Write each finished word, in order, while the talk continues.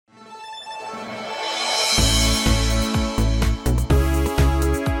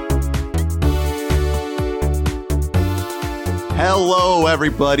Hello,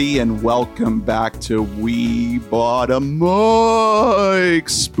 everybody, and welcome back to We Bought a Mic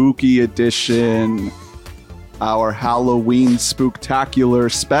Spooky Edition, our Halloween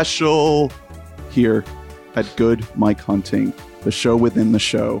spooktacular special here at Good Mic Hunting, the show within the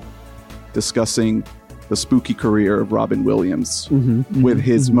show, discussing the spooky career of Robin Williams with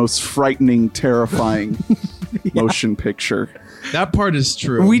his most frightening, terrifying motion picture. That part is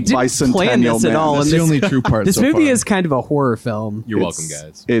true. We didn't plan this at all. That's the only true part. This so movie far. is kind of a horror film. You're welcome,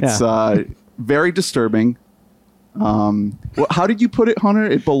 guys. It's very disturbing. How did you put it, Hunter?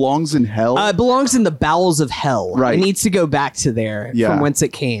 It belongs in hell. It belongs in the bowels of hell. Right. It needs to go back to there Yeah. from whence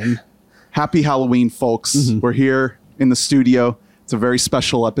it came. Happy Halloween, folks. We're here in the studio. It's a very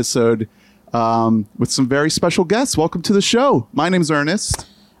special episode with some very special guests. Welcome to the show. My name's Ernest.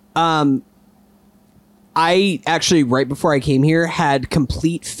 I actually, right before I came here, had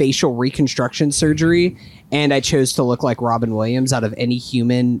complete facial reconstruction surgery, and I chose to look like Robin Williams out of any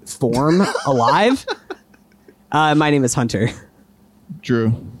human form alive. My name is Hunter. Drew.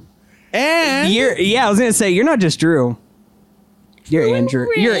 And I was gonna say you're not just Drew. You're Andrew.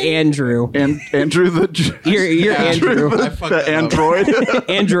 You're Andrew. And Andrew the You're Andrew. the android.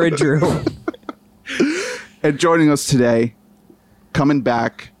 Android Drew. And joining us today, coming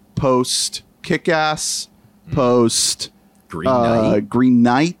back post Kick-Ass, post Green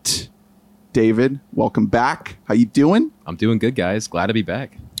Knight. David, welcome back. How you doing? I'm doing good, guys. Glad to be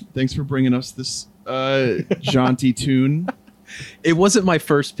back. thanks for bringing us this jaunty tune. It wasn't my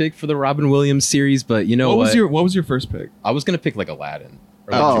first pick for the Robin Williams series, but you know what? What was your first pick? I was gonna pick like Aladdin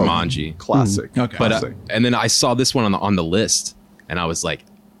or like Oh. Jumanji, Classic. Okay. but Classic. and then I saw this one on the list, and I was like,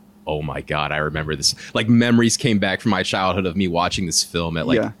 oh my god, I remember this. Like memories came back from my childhood of me watching this film at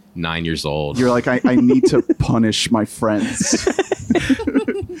like Yeah. 9 years old. You're like, I need to punish my friends.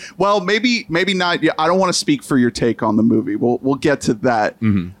 Well, maybe not. Yeah, I don't want to speak for your take on the movie. We'll get to that.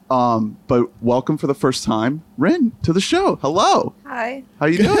 But welcome for the first time, Rin, to the show. Hello. Hi. How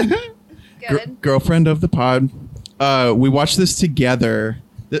you doing? Good. Girlfriend of the pod. We watched this together.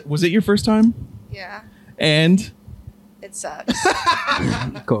 Was it your first time? Yeah. And It sucks.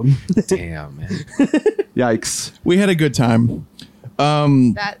 Cool. Damn, man. Yikes. we had a good time.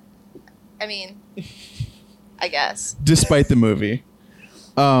 I guess. Despite the movie.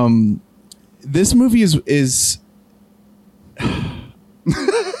 This movie is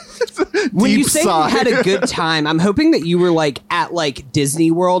When you Deep say sigh. you had a good time, I'm hoping that you were like at like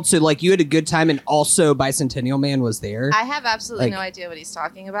Disney World, so like you had a good time, and also Bicentennial Man was there. I have absolutely Like- no idea what he's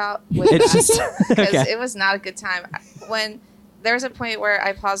talking about with It's that, just- because okay. it was not a good time. When there was a point where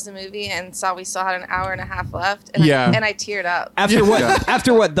I paused the movie and we still had an hour and a half left, and Yeah. I teared up. After what? Yeah.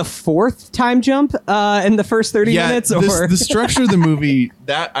 After what? The fourth time jump in the first 30 minutes, or the structure of the movie,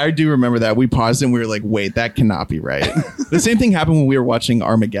 that I do remember that we paused and we were like, wait, that cannot be right. The same thing happened when we were watching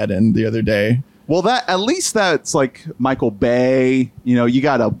Armageddon the other day. Well, at least that's like Michael Bay. You know, you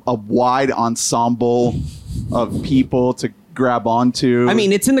got a wide ensemble of people to grab onto. I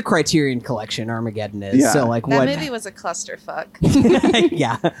mean, it's in the Criterion Collection. Armageddon is Yeah. so like That what? movie was a clusterfuck.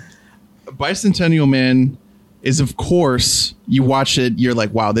 Yeah, Bicentennial Man is, of course, you watch it, you're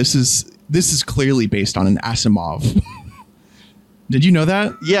like, wow, this is clearly based on an Asimov. Did you know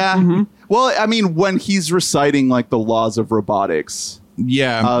that? yeah. Well, I mean, when he's reciting like the laws of robotics.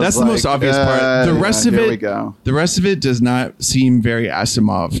 Yeah, I was that's the most like, obvious part. The rest of here it, we go. the rest of it does not seem very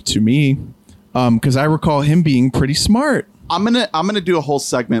Asimov to me, because I recall him being pretty smart. I'm gonna do a whole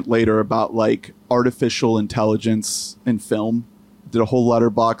segment later about like artificial intelligence in film. Did a whole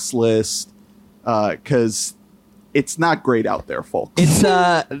letterbox list because it's not great out there, folks. it's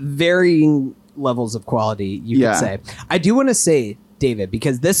varying levels of quality. You Yeah. could say. I do want to say, David,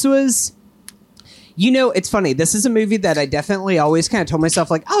 because this was. You know, it's funny. This is a movie that I definitely always kind of told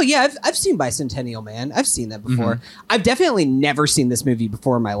myself, like, oh, yeah, I've seen Bicentennial Man. I've seen that before. I've definitely never seen this movie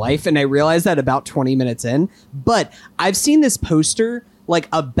before in my life, and I realized that about 20 minutes in. But I've seen this poster, like,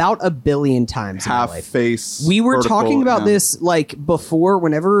 about 1 billion times in my Half life. face. We were vertical, talking about yeah. this, like, before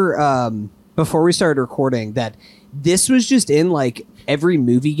we started recording, that this was just in, like, every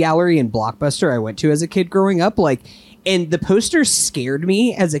movie gallery and Blockbuster I went to as a kid growing up, like... And the poster scared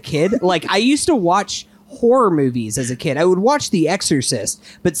me as a kid. Like, I used to watch horror movies as a kid. I would watch The Exorcist,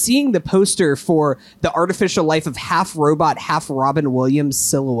 but seeing the poster for the artificial life of half robot, half Robin Williams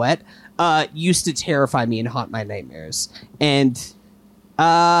silhouette used to terrify me and haunt my nightmares. And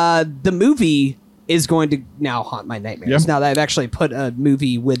the movie is going to now haunt my nightmares. Yeah. Now that I've actually put a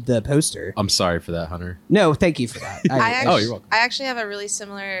movie with the poster. I'm sorry for that, Hunter. No, thank you for that. you're welcome. I actually have a really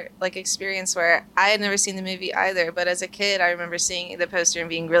similar like experience where I had never seen the movie either, but as a kid, I remember seeing the poster and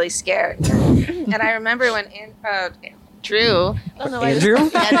being really scared. And I remember when Drew. I don't know why Andrew?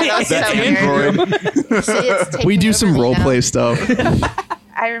 Yeah, no, that was so weird. Android. See, it's taking We do over some me role now. play stuff.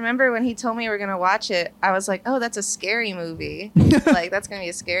 I remember when he told me we were going to watch it, I was like, oh, that's a scary movie. Like, that's going to be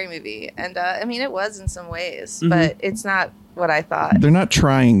a scary movie. And, I mean, it was in some ways, but it's not what I thought. They're not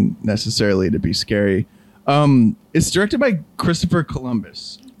trying necessarily to be scary. It's directed by Christopher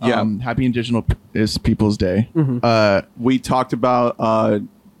Columbus. Yeah. Happy Indigenous Peoples Day. We talked about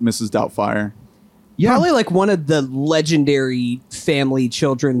Mrs. Doubtfire. Yeah. Probably like one of the legendary family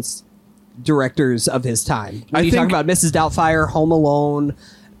children's directors of his time. When I you talk think- about Mrs. Doubtfire, Home Alone,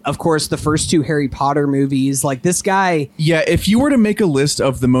 of course, the first two Harry Potter movies. Like this guy, Yeah, if you were to make a list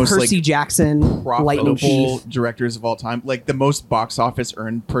of the most Percy like Jackson, Lightning profitable Thief. directors of all time, like the most box office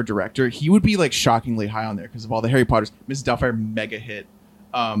earned per director, he would be like shockingly high on there because of all the Harry Potters. Mrs. Doubtfire, mega hit.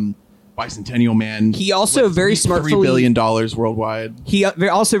 Bicentennial Man. He also very $3 smartfully billion worldwide. He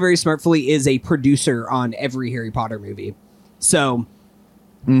also very smartfully is a producer on every Harry Potter movie. So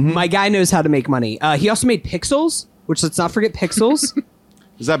my guy knows how to make money. He also made Pixels, which let's not forget Pixels.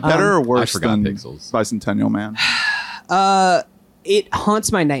 Is that better or worse I forgot than Pixels. Bicentennial Man? It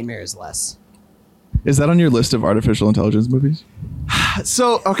haunts my nightmares less. Is that on your list of artificial intelligence movies?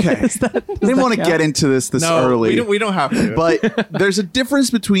 So, okay. I didn't want to count? get into this early. we don't have to. But there's a difference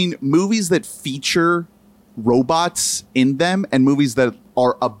between movies that feature robots in them and movies that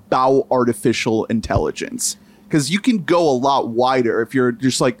are about artificial intelligence. Because you can go a lot wider if you're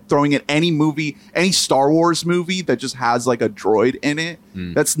just like throwing at any movie, any Star Wars movie that just has like a droid in it.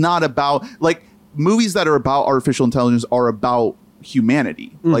 That's not about like movies that are about artificial intelligence are about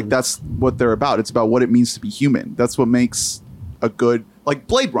humanity. Like that's what they're about. It's about what it means to be human. That's what makes a good like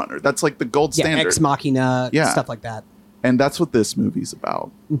Blade Runner. That's like the gold Yeah, standard. Ex Machina, Yeah. stuff like that. And that's what this movie's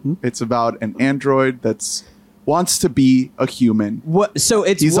about. It's about an android that's wants to be a human. What? So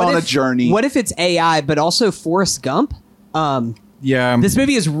it's He's what on a if- journey. What if it's AI, but also Forrest Gump? yeah. This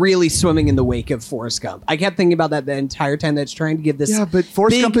movie is really swimming in the wake of Forrest Gump. I kept thinking about that the entire time. That's trying to give this. Yeah, but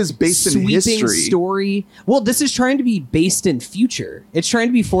Forrest big, Gump is based in sweeping history. story. Well, this is trying to be based in future. It's trying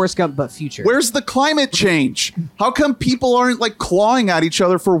to be Forrest Gump, but future. Where's the climate change? How come people aren't like clawing at each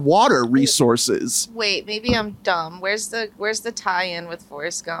other for water resources? Wait, maybe I'm dumb. Where's the tie-in with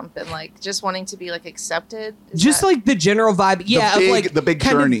Forrest Gump and like just wanting to be like accepted? Is Just that- like the general vibe? Yeah, big- of like the big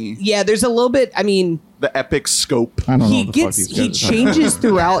kind of- journey. yeah, there's a little bit. I mean, The epic scope. I don't know he what the fuck gets these he guys are talking about. changes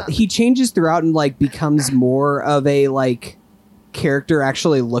throughout. He changes throughout and like becomes more of a like character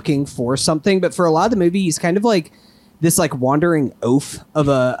actually looking for something. But for a lot of the movie, he's kind of like this like wandering oaf of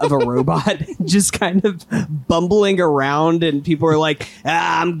a robot, just kind of bumbling around, and people are like,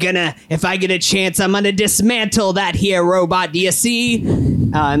 "I'm gonna, if I get a chance, I'm gonna dismantle that here robot. Do you see?"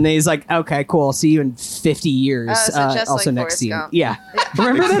 And then he's like, "Okay, cool. I'll see you in 50 years." So just also like next Forrest scene, Gump. yeah.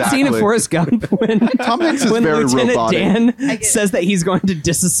 Remember that scene of Exactly. Forrest Gump when Tom Hanks is when very Lieutenant robotic. Dan get says that he's going to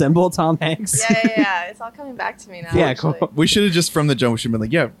disassemble Tom Hanks? yeah. It's all coming back to me now. Yeah, actually. cool. We should have just from the jump. We should have been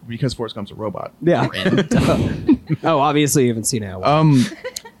like, yeah, because Forrest Gump's a robot. Yeah. Oh, obviously you haven't seen it.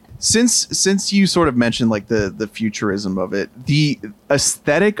 Since you sort of mentioned like the futurism of it, the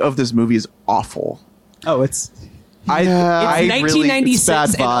aesthetic of this movie is awful. Oh, it's I Yeah. it's I 1996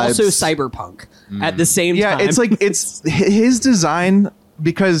 bad and also vibes. cyberpunk at the same yeah, time. it's like it's his design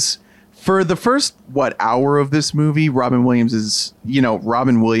because for the first hour of this movie, Robin Williams is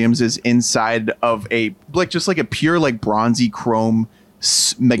inside of a like just like a pure like bronzy chrome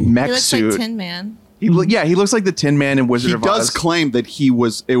mech He looks suit. like Tin Man. He looks like the Tin Man in Wizard He of does Oz. claim that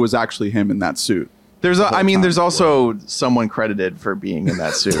it was actually him in that suit. There's whole time. there's also someone credited for being in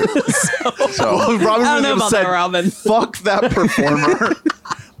that suit. so Well, Robin I don't know Williams about said, that, Robin. "Fuck that performer.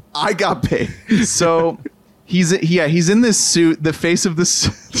 I got paid." So he's in this suit. The face of this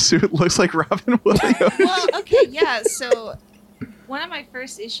suit looks like Robin Williams. Well, okay, yeah. So one of my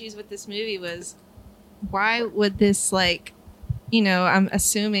first issues with this movie was why would this like, I'm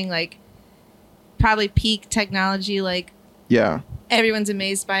assuming like probably peak technology, like Yeah. everyone's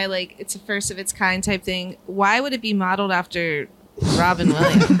amazed by, like it's a first of its kind type thing. Why would it be modeled after Robin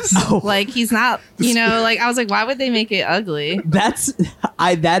Williams? Like he's not, like I was like, why would they make it ugly? that's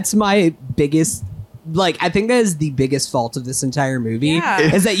my biggest, like, I think that is the biggest fault of this entire movie, Yeah.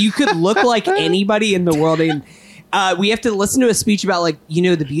 is that you could look like anybody in the world. And we have to listen to a speech about like,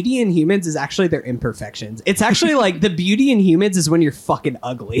 the beauty in humans is actually their imperfections. It's actually like the beauty in humans is when you're fucking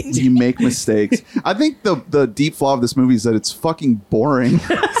ugly. You make mistakes. I think the deep flaw of this movie is that it's fucking boring.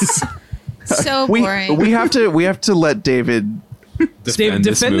 So We boring. have to let David Dave,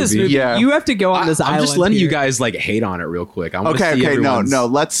 defend this movie. Yeah. You have to go on this island. I'm just letting you here. guys like hate on it real quick. I want to Okay, see okay, no, everyone's- no.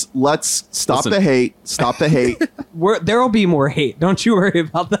 Let's stop Listen. the hate. Stop the hate. There will be more hate. Don't you worry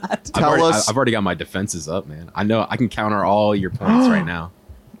about that. Tell us. I've already got my defenses up, man. I know I can counter all your points right now.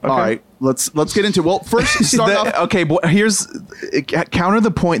 All right, let's get into. Well, first start off. Okay, here's counter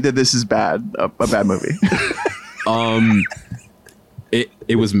the point that this is bad, a bad movie.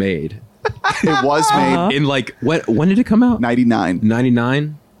 It was made It was made in like when did it come out? 99.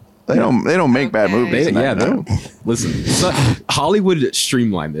 99. They don't make bad Okay. movies. They don't. Listen, so Hollywood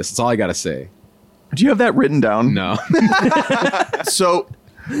streamlined this. That's all I gotta say. Do you have that written down? No. So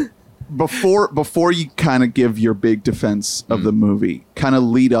before you kind of give your big defense of the movie, kind of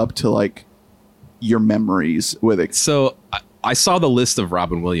lead up to like your memories with it. So I saw the list of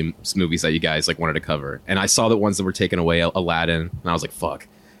Robin Williams movies that you guys like wanted to cover, and I saw the ones that were taken away, Aladdin, and I was like, "Fuck!"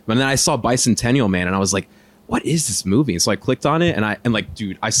 But then I saw Bicentennial Man, and I was like, "What is this movie?" And so I clicked on it, and like,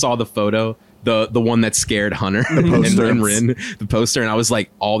 dude, I saw the photo, the one that scared Hunter poster. and Rin, the poster, and I was like,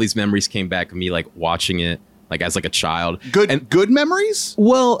 all these memories came back of me like watching it. Like as like a child. Good memories?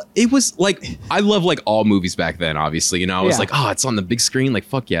 Well, it was like I love like all movies back then, obviously. You know, I was Yeah. like, oh, it's on the big screen, like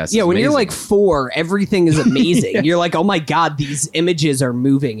fuck yes. Yeah, it's when you're amazing. like 4, everything is amazing. You're like, oh my god, these images are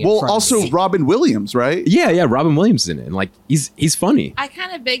moving. In Well, front of also me. Robin Williams, right? Yeah, Robin Williams in it. And like he's funny. I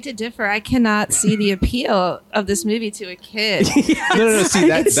kind of beg to differ. I cannot see the appeal of this movie to a kid. No, see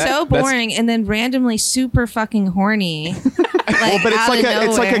that It's so boring and then randomly super fucking horny. Well, but it's out like of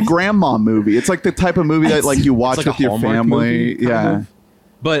it's like a nowhere. grandma movie. It's like the type of movie that like you watch It's like with a your Hallmark family. movie, kind Yeah.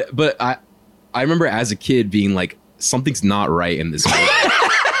 of. But I remember as a kid being like, something's not right in this movie.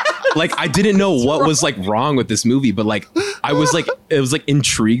 Like I didn't know what was like wrong with this movie, but like I was like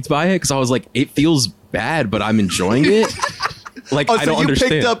intrigued by it because I was like, it feels bad, but I'm enjoying it. Like Oh, I so don't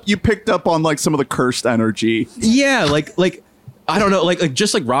understand. you picked up on like some of the cursed energy. Yeah, like I don't know, like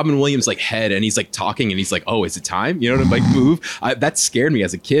just like Robin Williams' like head, and he's like talking, and he's like, "Oh, is it time?" You know, to like move. That scared me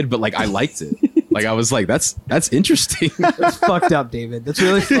as a kid, but like I liked it. Like I was like, "That's interesting." That's fucked up, David. That's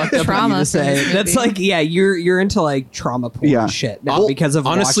really fucked up Trauma of you to say. from this That's movie. like, yeah, you're into like trauma porn Yeah. shit now because of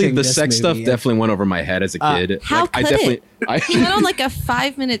honestly, watching the this sex stuff movie. definitely went over my head as a kid. How like, could I definitely, it? He went on like a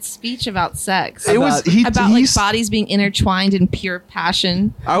 5-minute speech about sex. It was he. about like he's- bodies being intertwined in pure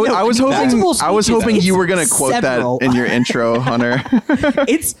passion. I was multiple hoping speeches. you were gonna quote Several. that in your intro, Hunter.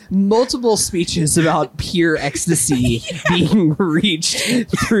 It's multiple speeches about pure ecstasy being reached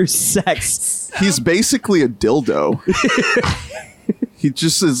through sex. He's basically a dildo. He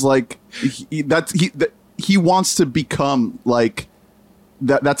just is like he wants to become like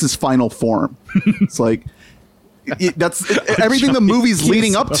that. That's his final form. It's like everything the movie's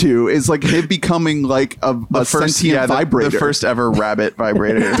leading up to is like him becoming like a sentient vibrator. the first ever rabbit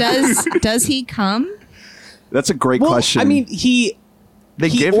vibrator. Does he come? That's a great Well, question. I mean, he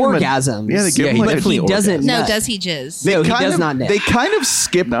gave him orgasms. yeah, they give Yeah, him he like but he definitely doesn't. No, nut. does he jizz? No, he kind does of- not. Nut. They kind of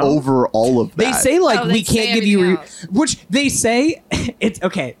skip No. over all of that. They say like Oh, they we say can't give you, everything else. which they say it's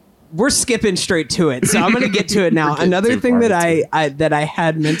okay. We're skipping straight to it, so I'm going to get to it now. Another too thing far that into I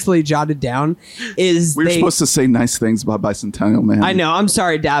had mentally jotted down is we were they. supposed to say nice things about Bicentennial Man. I know. I'm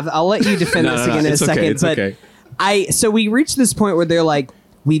sorry, Dav. I'll let you defend No, this no, again in a it's okay, second. it's But okay. so we reached this point where they're like,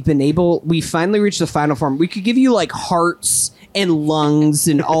 we finally reached the final form. We could give you like hearts and lungs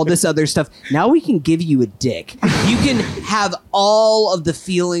and all this other stuff. Now we can give you a dick. You can have all of the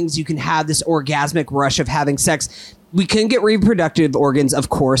feelings. You can have this orgasmic rush of having sex. We couldn't get reproductive organs, of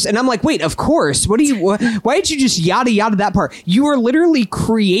course. And I'm like, wait, of course. Why did you just yada yada that part? You are literally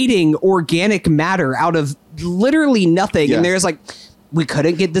creating organic matter out of literally nothing. Yeah. And there's like, we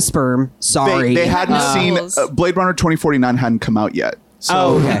couldn't get the sperm. Sorry. They hadn't No. seen Blade Runner 2049 hadn't come out yet. So,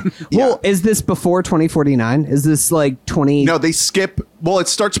 Oh, okay. yeah. Well, is this before 2049? Is this like 20? No, they skip. Well, it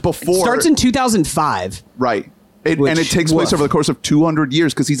starts before. It starts in 2005. right. And Which- it takes place woof. over the course of 200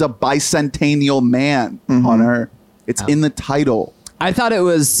 years because he's a bicentennial man, Hunter. It's in the title. I thought it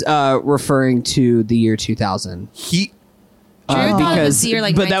was referring to the year 2000. He Jared thought it was Because, the year,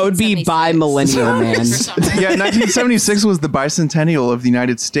 like, but that would be 1976. bi millennial man. Or something. Yeah, 1976 was the bicentennial of the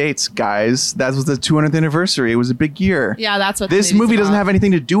United States, guys. That was the 200th anniversary. It was a big year. Yeah, that's what the This movie's movie doesn't about. have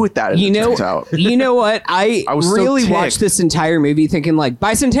anything to do with that. As You it know, turns out. you know what? I was so really ticked. watched this entire movie thinking like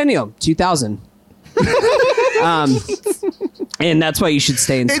bicentennial 2000. And that's why you should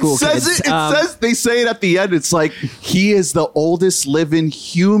stay in school. it says kids. it. It says they say it at the end. It's like he is the oldest living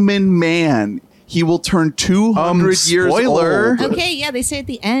human man. he will turn 200 years spoiler. old. Okay, yeah, they say at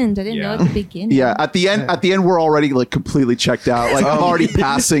the end. I didn't know Yeah. at the beginning. Yeah, at the end, we're already like completely checked out. Like I'm already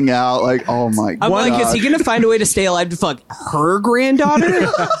passing out. Like, oh my god. I'm like, is he gonna find a way to stay alive to fuck her granddaughter?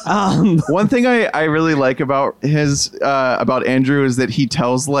 One thing I really like about about Andrew is that he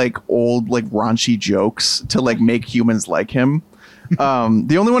tells like old like raunchy jokes to like make humans like him.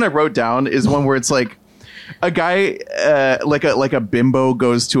 The only one I wrote down is one where it's like a guy like a bimbo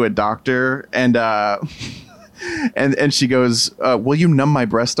goes to a doctor and she goes, will you numb my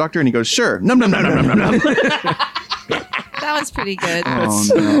breast, doctor? And he goes, sure. Num num num num num num. That was pretty good.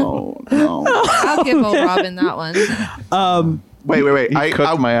 Oh no. I'll give old Robin that one. Wait. He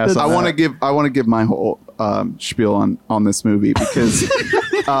cooked my ass I on want to that. give my whole spiel on this movie because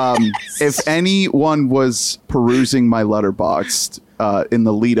if anyone was perusing my Letterboxd in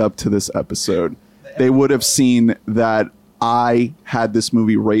the lead up to this episode, they would have seen that I had this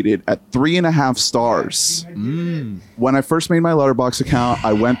movie rated at 3.5 stars. When I first made my Letterboxd account,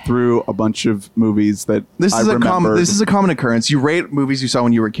 I went through a bunch of movies that This I is remembered. this is a common occurrence. You rate movies you saw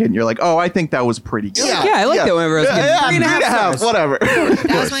when you were a kid, and you're like, "Oh, I think that was pretty good." Yeah, I like that whenever I was a kid. 3.5 stars. whatever.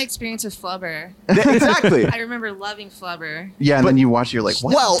 That was my experience with Flubber. Exactly. I remember loving Flubber. Yeah, and then you watch, you're like,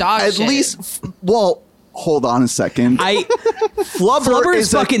 "What?" Well, Dog at shit. least, hold on a second. Flubber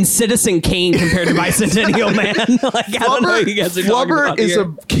is fucking Citizen Kane compared to Bicentennial Man. Like, I don't know what you guys are talking Flubber about is here.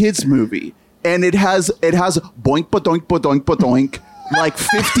 a kids movie, and it has boink ba-doink ba-doink ba-doink like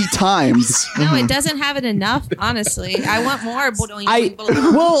 50 times. No, it doesn't have it enough, honestly. I want more.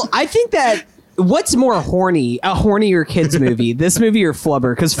 I think that what's more horny, a hornier kids movie, this movie or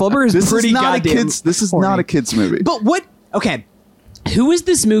Flubber? Because Flubber is This pretty is not a goddamn kids. This is horny. not a kids movie. But what? Okay. Who is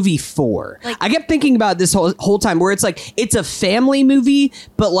this movie for? Like- I kept thinking about this whole time where it's like it's a family movie,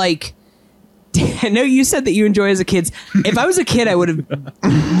 but like I know you said that you enjoy as a kid. If I was a kid, I would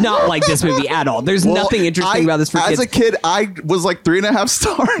have not liked this movie at all. There's Well, nothing interesting about this for as kids. a kid, I was like 3.5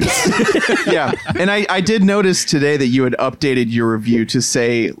 stars. Yeah, and I did notice today that you had updated your review to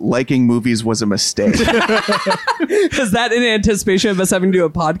say liking movies was a mistake. Is that in anticipation of us having to do a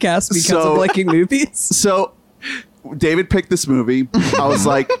podcast because So- of liking movies? So David picked this movie. I was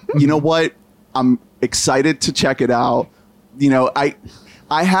like, you know what? I'm excited to check it out. You know,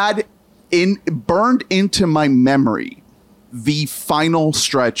 I had burned into my memory the final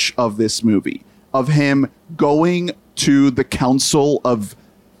stretch of this movie of him going to the Council of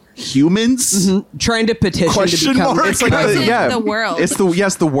Humans. Trying to petition Question to become. mark? It's like Council yeah, the world. It's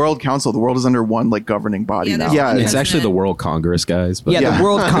the World Council. The world is under one like governing body Yeah, now. there's Yeah, one It's actually the president. World Congress, guys. But yeah, Yeah. the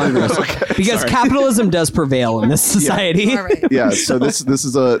World Congress, because capitalism does prevail in this society. All right. Yeah, so this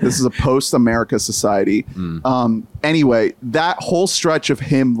is a post America society. Anyway, that whole stretch of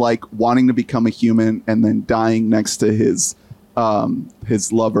him like wanting to become a human and then dying next to his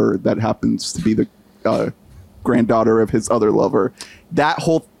lover that happens to be the granddaughter of his other lover. That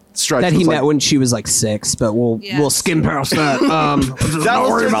whole stretch That he was met like, when she was like 6, but we'll Yes. skim past that. that Don't was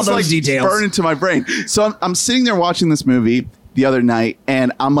worry just, about those like, details. burned into my brain. So I'm sitting there watching this movie the other night,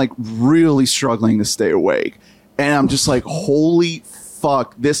 and I'm like really struggling to stay awake, and I'm just like, holy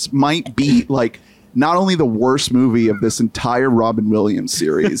fuck, this might be like not only the worst movie of this entire Robin Williams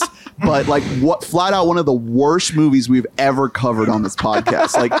series, but like what flat out one of the worst movies we've ever covered on this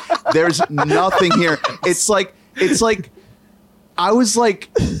podcast. Like there's nothing here. It's like I was like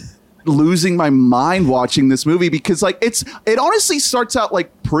losing my mind watching this movie because like it honestly starts out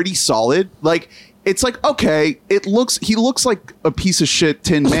like pretty solid. Like it's like, okay, he looks like a piece of shit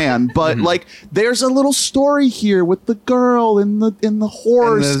Tin Man, but like there's a little story here with the girl and the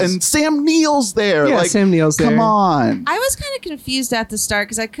horse And and Sam Neill's there. Yeah, like, Sam Neill's come there. on. I was kind of confused at the start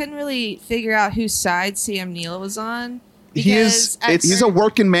because I couldn't really figure out whose side Sam Neill was on. Because at He's a first-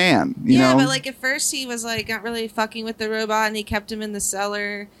 working man, you yeah, know. but like at first he was like not really fucking with the robot, and he kept him in the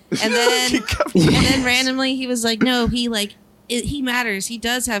cellar, and then randomly he was like, no, he matters. He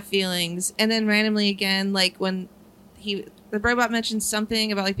does have feelings, and then randomly again, like when the robot mentioned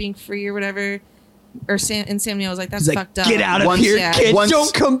something about like being free or whatever, or Sam Neill was like, that's He's like, fucked up. get out of Once- here, yeah. kids! once-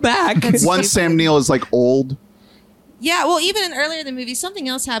 Don't come back. That's- Once Sam Neill is like old. Yeah, well, even in earlier in the movie, something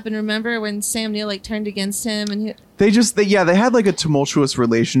else happened. Remember when Sam Neill like turned against him, and They had like a tumultuous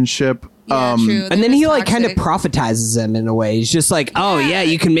relationship. true. And then he like kind kind of prophetizes him in a way. He's just like, oh yeah,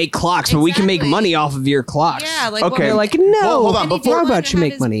 you can make clocks, but we can make Exactly. money off of your clocks. Yeah, like Okay. They're like, no, Well, hold on, And he before- didn't want him robot to should have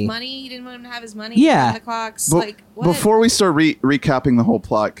make his money. He didn't want him to have his money. Yeah. on the clocks. But Like what? before we start recapping the whole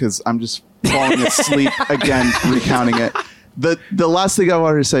plot, because I'm just falling asleep again recounting it. The last thing I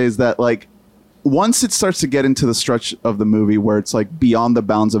wanted to say is that like once it starts to get into the stretch of the movie where it's like beyond the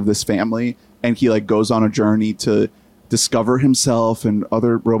bounds of this family, and he like goes on a journey to discover himself and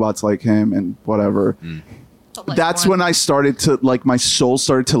other robots like him and whatever. But, like, That's one- when I started to like my soul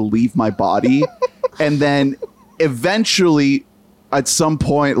started to leave my body, and then eventually, at some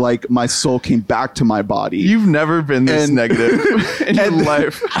point, like my soul came back to my body. You've never been this And- negative in your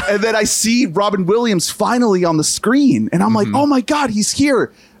life. And then I see Robin Williams finally on the screen, and I'm like, oh my God, he's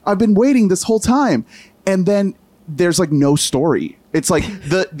here. I've been waiting this whole time. And then there's like no story. It's like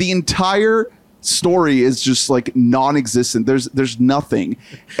the entire story is just like non-existent. There's nothing.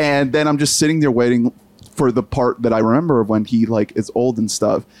 And then I'm just sitting there waiting for the part that I remember of when he like is old and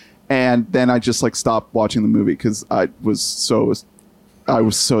stuff. And then I just like stopped watching the movie because I was so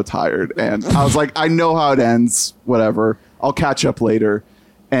tired, and I was like, I know how it ends. Whatever, I'll catch up later.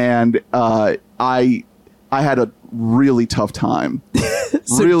 And I had a really tough time.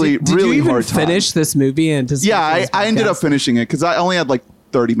 So really, did really you even hard time. finish this movie? And Yeah, I ended up finishing it because I only had like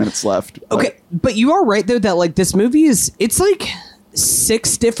 30 minutes left. Okay, but you are right though that like this movie it's like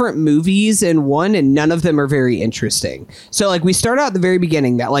 6 different movies in one, and none of them are very interesting. So like we start out at the very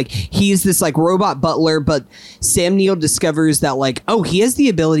beginning that like he's this like robot butler, but Sam Neill discovers that like, oh, he has the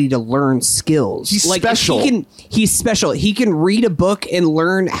ability to learn skills. He's like, if special. he's special. He can read a book and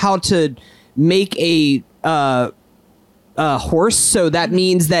learn how to make a horse. So that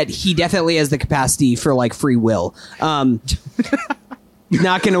means that he definitely has the capacity for like free will. Not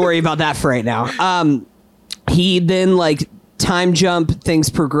going to worry about that for right now. He then like time jump, things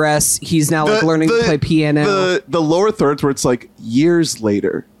progress. He's now like learning to play piano. The lower thirds where it's like years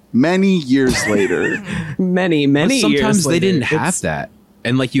later, many years later. many But years sometimes they later. didn't have It's- that,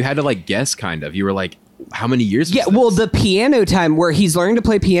 and like you had to like guess. Kind of, you were like, how many years? Was Yeah, this? well, the piano time where he's learning to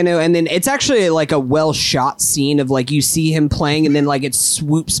play piano, and then it's actually like a well shot scene of like you see him playing, and then like it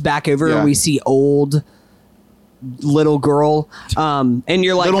swoops back over, Yeah. and we see old little girl, and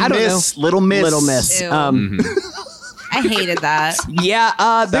you're like, Little I don't Miss, know, Little Miss. Little Miss. Ew. Mm-hmm. I hated that. Yeah,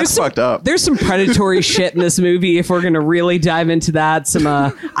 there's That's some, fucked up. There's some predatory shit in this movie. If we're gonna really dive into that, some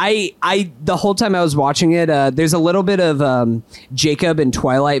I the whole time I was watching it, there's a little bit of Jacob and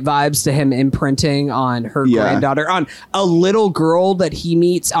Twilight vibes to him imprinting on her Yeah. granddaughter, on a little girl that he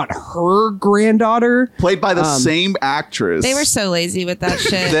meets, on her granddaughter. Played by the same actress. They were so lazy with that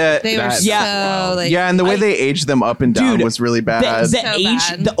shit. They were that- so Yeah. like Yeah, and the way they aged them up and down Dude, was really bad. The So age,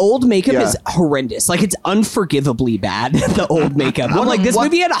 bad. the old makeup Yeah. is horrendous. Like it's unforgivably bad. The old makeup. I'm like, this what-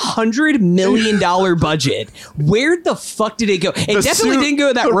 movie had $100 million budget. Where the fuck did it go? It The definitely suit- didn't go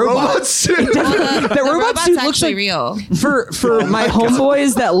to that the robot. suit. The robot robot's suit looks actually like real. for my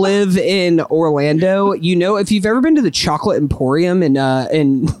homeboys that live in Orlando. You know, if you've ever been to the Chocolate Emporium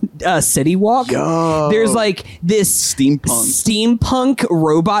in City Walk, there's like this steampunk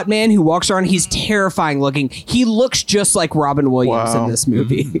robot man who walks around. He's terrifying looking. He looks just like Robin Williams Wow. in this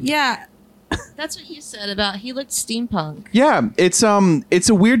movie. Yeah. That's what you said about he looked steampunk. Yeah, it's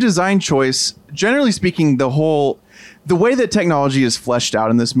a weird design choice. Generally speaking, the way that technology is fleshed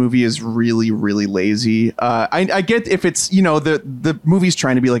out in this movie is really, really lazy. I get if it's, you know, the movie's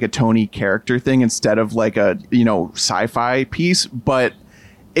trying to be like a Tony character thing instead of like a, you know, sci-fi piece, but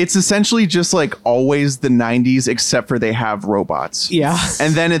it's essentially just like always the 90s, except for they have robots. Yeah.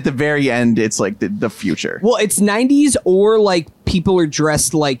 And then at the very end, it's like the future. Well, it's 90s, or like people are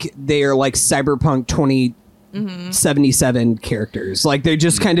dressed like they're like cyberpunk 2077 characters. Like they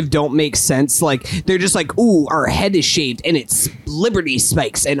just kind of don't make sense. Like they're just like, ooh, our head is shaved and it's Liberty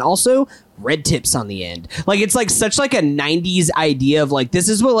spikes and also red tips on the end. Like it's like such like a 90s idea of like, this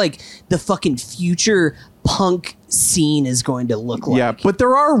is what like the fucking future punk scene is going to look like. Yeah, but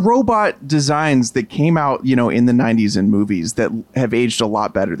there are robot designs that came out, you know, in the 90s in movies that have aged a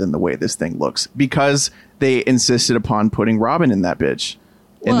lot better than the way this thing looks because they insisted upon putting Robin in that bitch,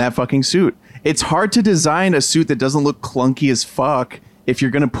 in that fucking suit. It's hard to design a suit that doesn't look clunky as fuck if you're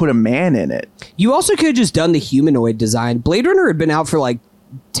going to put a man in it. You also could have just done the humanoid design. Blade Runner had been out for like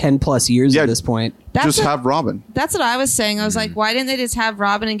 10 plus years Yeah. at this point. Just have Robin. That's what I was saying. I was like, why didn't they just have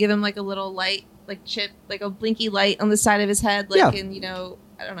Robin and give him like a little light, like chip, like a blinky light on the side of his head, like Yeah. in, you know,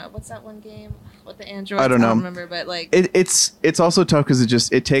 I don't know, what's that one game with the androids? I don't know. remember, but like It's also tough because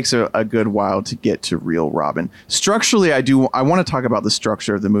it takes a good while to get to real Robin. Structurally, I want to talk about the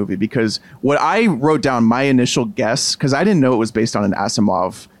structure of the movie because what I wrote down, my initial guess, because I didn't know it was based on an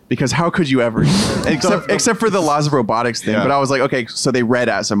Asimov. Because how could you ever, except for the laws of robotics thing? Yeah. But I was like, okay, so they read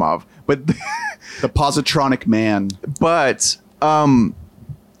Asimov, but The positronic man.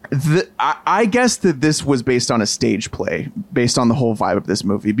 I guess that this was based on a stage play, based on the whole vibe of this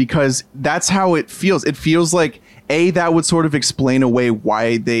movie, because that's how it feels. It feels like that would sort of explain away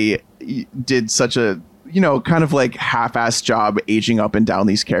why they did such a kind of like half-assed job aging up and down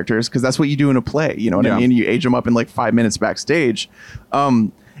these characters, because that's what you do in a play. You know what I mean? You age them up in like 5 minutes backstage.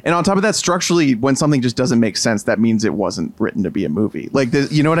 And on top of that, structurally, when something just doesn't make sense, that means it wasn't written to be a movie. Like,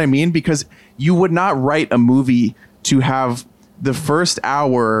 you know what I mean? Because you would not write a movie to have the first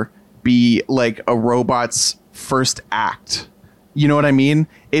hour be like a robot's first act. You know what I mean?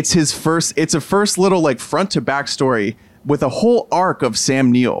 It's a first little like front to back story with a whole arc of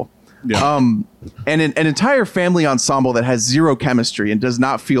Sam Neill. Yeah. And an entire family ensemble that has zero chemistry and does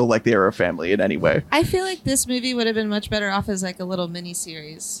not feel like they are a family in any way. I feel like this movie would have been much better off as like a little mini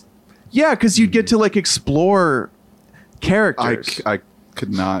series. Yeah, because you'd get to like explore characters. I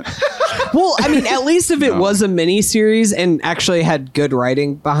could not. Well, I mean, at least if it was a mini series and actually had good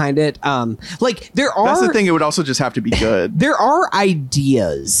writing behind it, like there are. That's the thing. It would also just have to be good. There are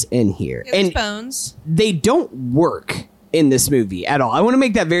ideas in here, and Bones. They don't work in this movie at all. I want to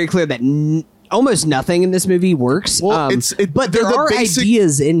make that very clear that almost nothing in this movie works. Well, but there are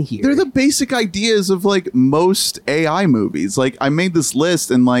ideas in here. They're the basic ideas of like most AI movies. Like I made this list,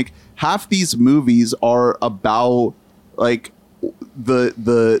 and like half these movies are about like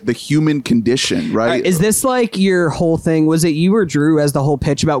the human condition, right? Is this like your whole thing? Was it you or Drew as the whole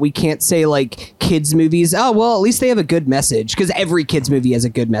pitch about we can't say like kids movies? Oh, well, at least they have a good message, because every kids movie has a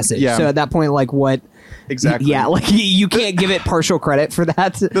good message. Yeah. So at that point, like what? Exactly. Yeah, like you can't give it partial credit for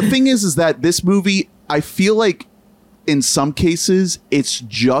that. The thing is that this movie, I feel like in some cases, it's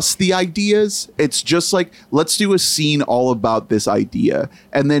just the ideas. It's just like, let's do a scene all about this idea.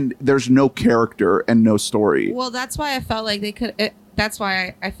 And then there's no character and no story. Well, that's why I felt like they could... that's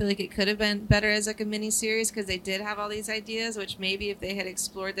why I feel like it could have been better as like a mini series, because they did have all these ideas, which maybe if they had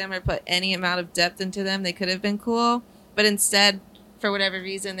explored them or put any amount of depth into them, they could have been cool. But instead, for whatever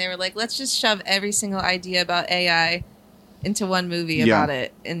reason, they were like, let's just shove every single idea about AI into one movie about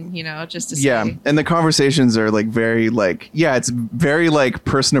it, and just to say. And the conversations are like very like it's very like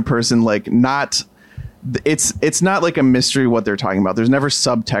person to person, like not it's not like a mystery what they're talking about. There's never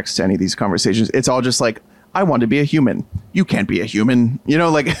subtext to any of these conversations. It's all just like, I want to be a human. You can't be a human.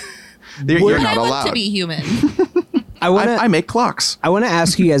 Like you're not allowed. I want to be human. I make clocks. I want to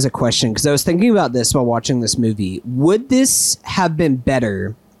ask you guys a question, because I was thinking about this while watching this movie. Would this have been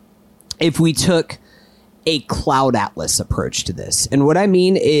better if we took a Cloud Atlas approach to this? And what I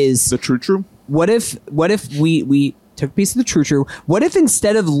mean is the true. What if we took a piece of the true? What if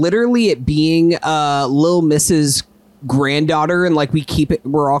instead of literally it being Lil Mrs. granddaughter and like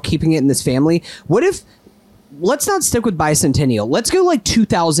we're all keeping it in this family, what if let's not stick with bicentennial, let's go like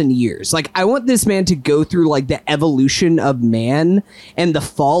 2,000 years. Like I want this man to go through like the evolution of man and the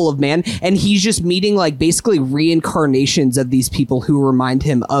fall of man, and he's just meeting like basically reincarnations of these people who remind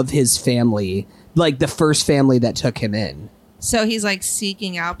him of his family, like the first family that took him in. So he's like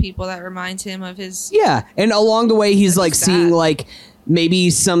seeking out people that remind him of his... Yeah, and along the way he's like seeing like maybe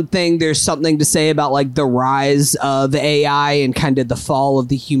there's something to say about like the rise of AI and kind of the fall of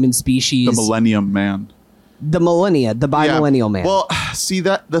the human species. The Millennium Man. The bimillennial man. Well, see,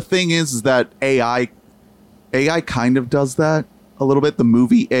 that the thing is that AI kind of does that a little bit. The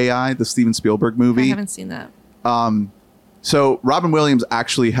movie AI, the Steven Spielberg movie. I haven't seen that. So Robin Williams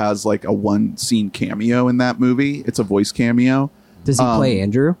actually has like a one scene cameo in that movie. It's a voice cameo. Does he play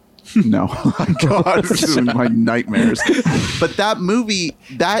Andrew? No. Oh my God, this is my nightmares. But that movie,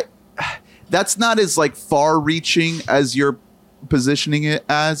 that's not as like far reaching as you're positioning it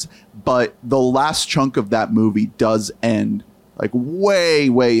as, but the last chunk of that movie does end like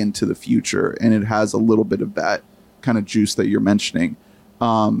way into the future, and it has a little bit of that kind of juice that you're mentioning.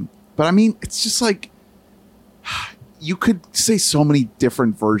 But I mean, it's just like you could say so many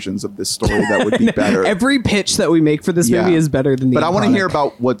different versions of this story that would be better. Every pitch that we make for this movie is better than the But I want to hear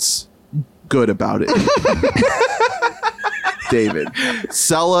about what's good about it. David,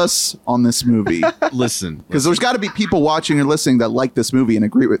 sell us on this movie. Listen, because there's got to be people watching or listening that like this movie and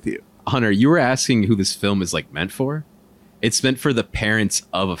agree with you. Hunter, you were asking who this film is like meant for. It's meant for the parents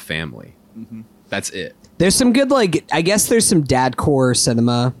of a family. Mm-hmm. That's it. There's some good, like, I guess there's some dadcore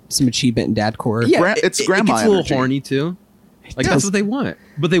cinema, some achievement in dadcore. Yeah, it's grandma. It's a little horny too. Like that's what they want,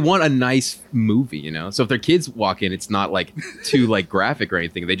 but they want a nice movie, So if their kids walk in, it's not like too like graphic or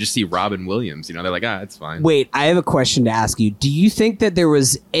anything. They just see Robin Williams, They're like, it's fine. Wait, I have a question to ask you. Do you think that there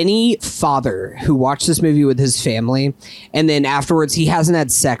was any father who watched this movie with his family, and then afterwards he hasn't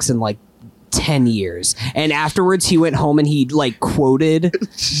had sex in like 10 years, and afterwards he went home and he like quoted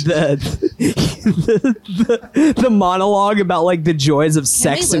the monologue about like the joys of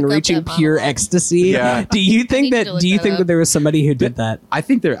sex and reaching pure ecstasy? Yeah. Do you think that there was somebody who did that? I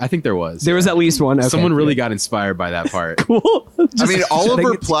think there was. There was at least one. Okay. Someone really got inspired by that part. Cool. I mean,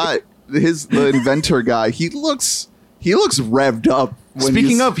 Oliver Platt the inventor guy, he looks revved up.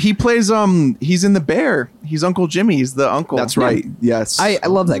 Speaking of, he plays he's in The Bear. He's Uncle Jimmy. He's the uncle. that's right. Yes, I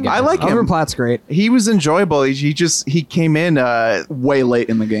love that guy. I like him. Oliver Platt's great. He was enjoyable. He came in way late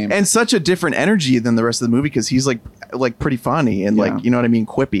in the game. and such a different energy than the rest of the movie because he's like pretty funny and Yeah. like, you know what I mean,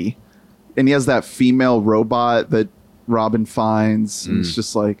 quippy. And he has that female robot that Robin finds. And it's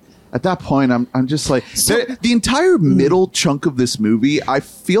just like, at that point, I'm just like, the entire middle chunk of this movie, I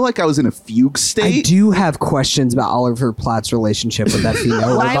feel like I was in a fugue I state. do have questions about Oliver Platt's relationship with that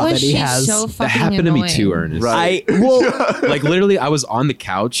female Why robot was that he she has. so That fucking happened annoying? to me too, Ernest. Right. Like literally, I was on the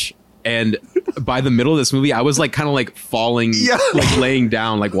couch, and by the middle of this movie, I was like kind of like falling, like laying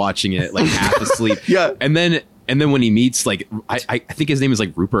down, like watching it, like half asleep. Yeah. And then when he meets, like I think his name is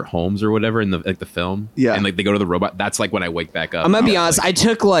like Rupert Holmes or whatever in the film. Yeah. And like they go to the robot. That's like when I wake back up. I'm gonna be I was honest. I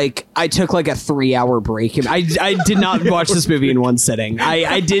took like a 3-hour break. I did not watch this movie in one sitting.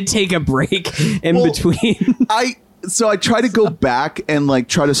 I did take a break in between. So I try to go back and like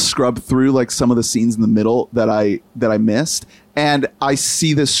try to scrub through like some of the scenes in the middle that I missed, and I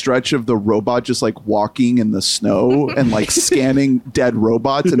see this stretch of the robot just like walking in the snow and like scanning dead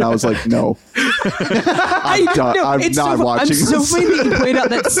robots, and I was like, no, I'm done. I'm it's not so, watching I'm so this. funny that you pointed out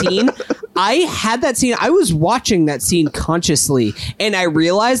that scene. I had that scene. I was watching that scene consciously, and I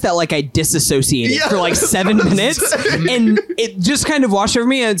realized that like I disassociated for like 7 minutes, and it just kind of washed over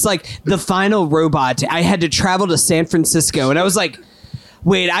me. And it's like the final robot. I had to travel to San Francisco, and I was like,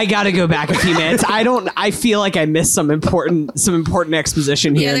 wait, I gotta go back a few minutes. I feel like I missed some important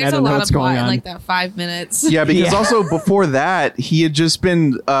exposition here, Yeah, and I there's a don't know lot what's of plot going in on. like that 5 minutes. Yeah, because Yeah. also before that, he had just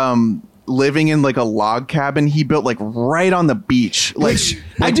been living in like a log cabin he built like right on the beach. Like,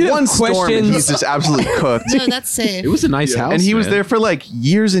 I like do have one storm and questions. he's just absolutely cooked. No, that's safe. It was a nice house, And he was man. there for like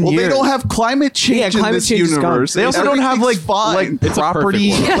years and Well, years. they don't have climate change Yeah, in climate this change is gone. universe. They also don't have like Everything's fine. like It's a property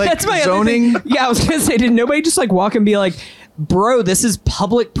perfect world. like That's my other zoning. thing. Yeah, I was gonna say, did nobody just like walk and be like, bro, this is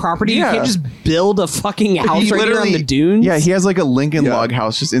public property. Yeah. You can't just build a fucking house He right here on literally- the dunes. Yeah, he has like a Lincoln Yeah. log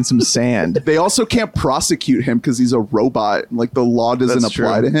house just in some sand. They also can't prosecute him because he's a robot. Like the law doesn't That's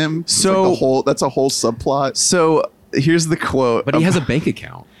apply true. to him. It's So- like that's a whole subplot. So here's the quote. But he has a bank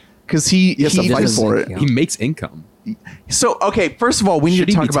account. because he He has to fight just- for it. Yeah. He makes income. So, okay, first of all, we need Should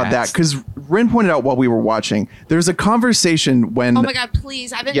to he talk be about that taxed? because Rin pointed out while we were watching, there's a conversation when Oh my god,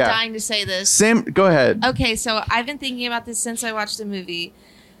 please. I've been Yeah. dying to say this. Sam, go ahead. Okay, so I've been thinking about this since I watched the movie.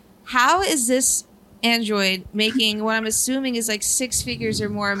 How is this android making what I'm assuming is like 6 figures or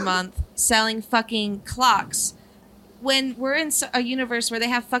more a month selling fucking clocks when we're in a universe where they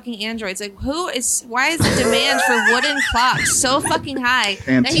have fucking androids? Like, why is the demand for wooden clocks so fucking high that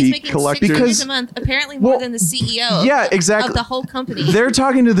Antique he's making 6 collectors. figures Because- a month, apparently more Well, than the CEO yeah, exactly. of the whole company? They're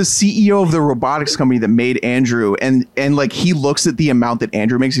talking to the CEO of the robotics company that made Andrew, and like he looks at the amount that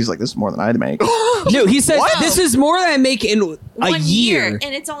Andrew makes. He's like, "This is more than I make." No, he says What? this is more than I make in a 1 year.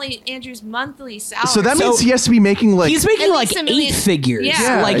 and it's only Andrew's monthly salary. So that means he has to be making like He's making At like least a 8 million. figures.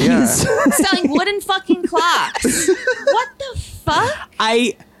 Yeah. Like Yeah. he's selling wooden fucking clocks. What the fuck?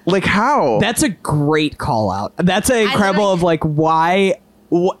 like how? That's a great call out. That's an incredible like- of like why.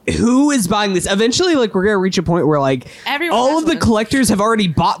 Who is buying this? Eventually, like we're gonna reach a point where like Everyone all has of the one. collectors have already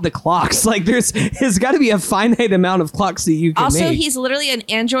bought the clocks. Like there's got to be a finite amount of clocks that you can Also, make. he's literally an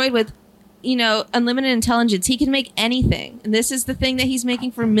android with, unlimited intelligence. He can make anything. And this is the thing that he's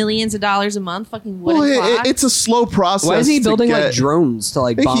making for millions of dollars a month. Fucking wooden Well, clocks. it's a slow process. Why is he to building like get- drones to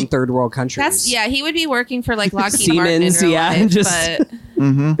like He- bomb third world countries? That's he would be working for like Lockheed Martin in Siemens, real yeah, life, just-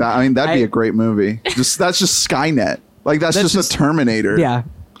 but I mean, that'd be I- a great movie. That's just Skynet. Like that's just a Terminator.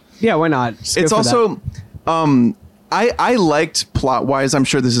 Yeah, why not? Just go It's for that. also I liked plot wise. I'm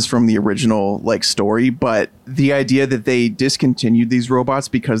sure this is from the original like story, but the idea that they discontinued these robots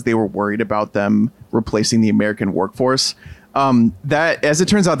because they were worried about them replacing the American workforce. That, as it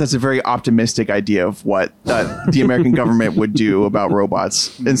turns out, that's a very optimistic idea of what the American government would do about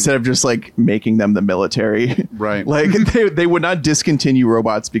robots instead of just like making them the military. Right. Like they would not discontinue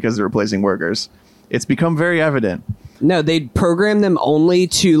robots because they're replacing workers. It's become very evident. No, they'd program them only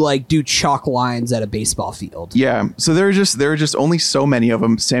to like do chalk lines at a baseball field. Yeah, so there are just only so many of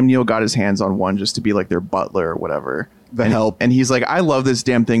them. Sam Neill got his hands on one just to be like their butler or whatever. The and, help. and he's like, I love this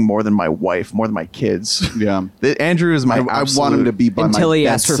damn thing more than my wife, more than my kids. Yeah. Andrew is my. I want him to be by Until my he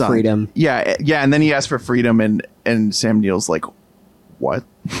asks for bedside. freedom. Yeah, and then he asked for freedom, and Sam Neill's like, what?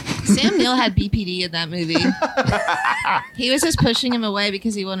 Sam Neill had BPD in that movie. He was just pushing him away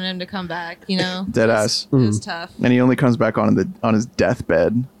because he wanted him to come back. Dead ass. It was tough. And he only comes back on his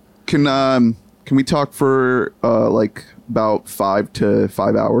deathbed. Can we talk for like about 5 to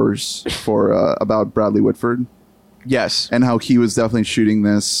 5 hours for about Bradley Whitford? Yes. and how he was definitely shooting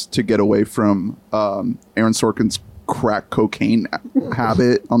this to get away from Aaron Sorkin's crack cocaine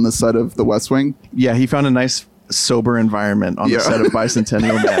habit on the set of The West Wing. Yeah, he found a nice sober environment on Yeah. the set of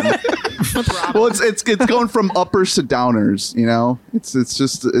Bicentennial Man. Well, it's going from uppers to downers. You know, it's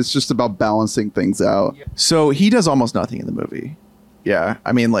just about balancing things out. So he does almost nothing in the movie. Yeah,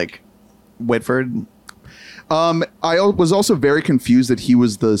 I mean, like Whitford. I was also very confused that he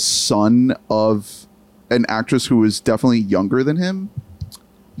was the son of an actress who was definitely younger than him.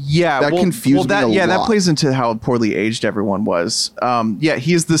 Yeah, That confused me a Yeah, that lot. plays into how poorly aged everyone was. Yeah,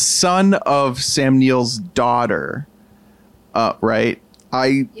 he is the son of Sam Neill's daughter. Right?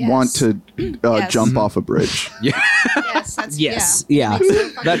 I Yes. want to Yes. jump off a bridge. Yes, that's Yes. Yeah. Makes no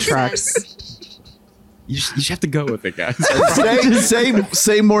fucking That tracks. sense. You just have to go with it, guys.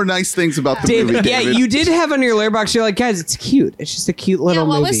 say more nice things about the movie. Yeah, David. you did have on your letterbox. You're like, guys, it's cute. It's just a cute little Yeah,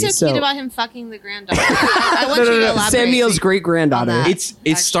 what movie. was so cute about him fucking the granddaughter? I want No, you no, to no. elaborate. Sam Neill's great granddaughter. on that.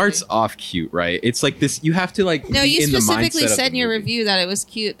 It starts off cute, right? It's like this. You have to like. No, be you in the specifically mindset of said the in your movie. review that it was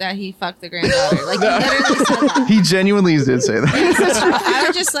cute that he fucked the granddaughter. Like you literally said that. He genuinely did say that. I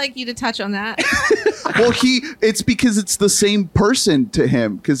would just like you to touch on that. Well, it's because it's the same person to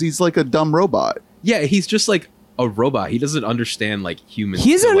him because he's like a dumb robot. Yeah, he's just like a robot. He doesn't understand like humans.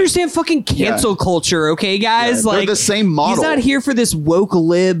 He doesn't like- understand fucking cancel culture, okay, guys? Yeah, they're like the same model. He's not here for this woke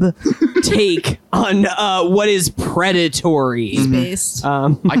lib take on what is predatory. Based.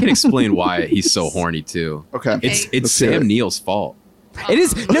 Um, I can explain why he's so horny too. Okay. It's Let's hear Sam it. Neill's fault. it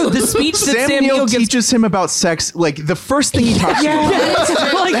is the speech that Sam Neill gives. teaches him about sex. Like the first thing he talks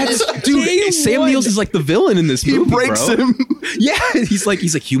about. Like, Dude, day Sam one. Neill's is like the villain in this He movie. breaks bro. him. Yeah, he's like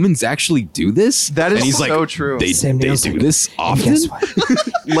humans actually do this. That is and he's so like, true. They Sam Neill's do like, this often. Guess what?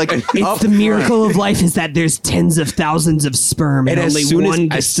 Like It's the miracle of life is that there's tens of thousands of sperm and, And as only soon as- one as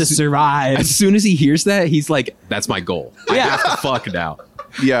gets to soo- survive. As soon as he hears that, he's like, "That's my goal. I Yeah. have to fuck now."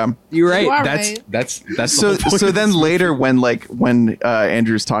 Yeah. You're right. You are That's right. that's the So whole point so of then this later when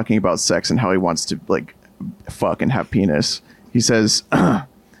Andrew's talking about sex and how he wants to like fuck and have penis, he says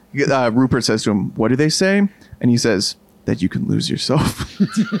Rupert says to him, "What do they say?" And he says that you can lose yourself.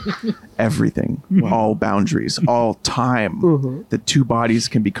 Everything, all boundaries, all time. That two bodies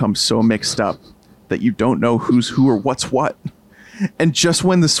can become so mixed up that you don't know who's who or what's what. And just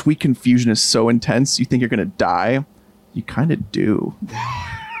when the sweet confusion is so intense, you think you're gonna die, you kind of do.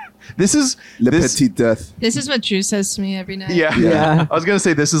 This is Le this, Petit Death. This is what Drew says to me every night. yeah. Yeah. I was gonna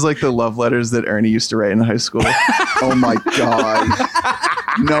say this is like the love letters that Ernie used to write in high school. Oh my god.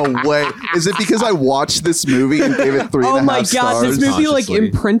 No way. Is it because I watched this movie and gave it 3.5 Oh my god, stars? this movie like Consciously.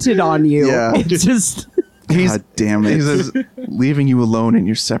 imprinted on you. Yeah. It just God damn it. He says, leaving you alone in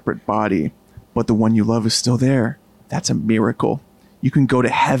your separate body, but the one you love is still there. That's a miracle. You can go to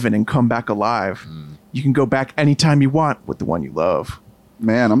heaven and come back alive. You can go back anytime you want with the one you love.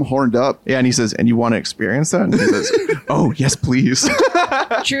 Man, I'm horned up. Yeah, and he says, and you want to experience that? And he says, oh, yes, please.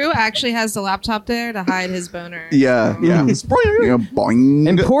 Drew actually has the laptop there to hide his boner. Yeah. Yeah. You know, boing.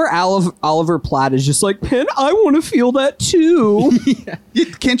 and poor Oliver Platt is just like, man, I want to feel that too.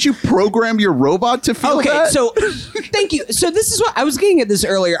 Can't you program your robot to feel Okay, that? so thank you. So this is what I was getting at this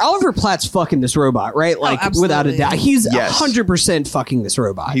earlier. Oliver Platt's fucking this robot, right? Like without a absolutely. doubt, he's Yes. 100% fucking this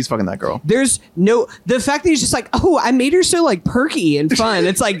robot. He's fucking that girl. There's no the fact that he's just like, oh, I made her so like perky and fun.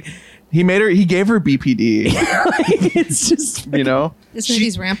 It's like He gave her BPD, it's just you know? This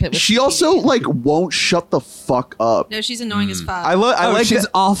movie's rampant. With she BPD. also like won't shut the fuck up. No, she's annoying as fuck. I like she's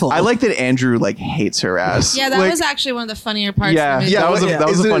that, awful. I like that Andrew like hates her ass. yeah, that Like, was actually one of the funnier parts. Yeah, of the movie. yeah, that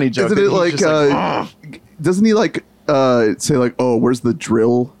was a Isn't funny it- joke. Isn't that it he's like, just doesn't he like say like, oh, where's the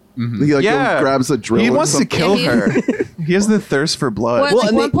drill? He like yeah, goes, grabs a drill. He or wants to something. kill Yeah, her. He has the thirst for blood. Well, Well, at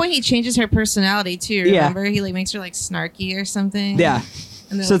and one they- point he changes her personality too. Yeah. Remember, he like makes her like snarky or something. yeah.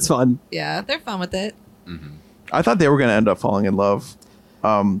 and they're So it's fun. yeah, they're fun with it. I thought they were going to end up falling in love.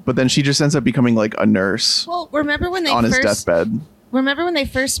 But then she just ends up becoming like a nurse Well, remember when they on his first deathbed. remember when they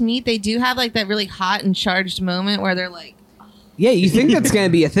first meet? They do have like that really hot and charged moment where they're like, Yeah, you think that's gonna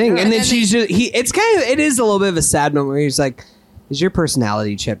be a thing, and And then then she's just it is a little bit of a sad moment where he's like, is your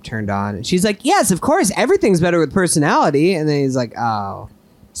personality chip turned on? And she's like, yes, of course, everything's better with personality. And then he's like, oh.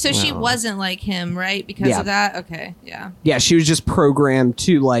 so she Wow. wasn't like him, right? Because Yeah. of that. Okay, yeah. Yeah, she was just programmed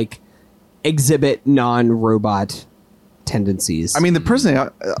to like exhibit non-robot tendencies. I mean, the person,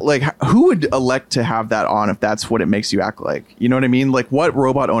 like, who would elect to have that on if that's what it makes you act like? You know what I mean? Like, what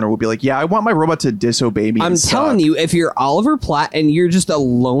robot owner would be like, yeah, I want my robot to disobey me? I'm and telling suck. you, if you're Oliver Platt and you're just a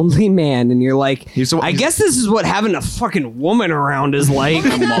lonely man and you're like, I guess this is what having a fucking woman around is like.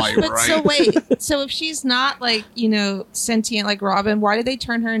 But so wait, so if she's not like, you know, sentient like Robin, why did they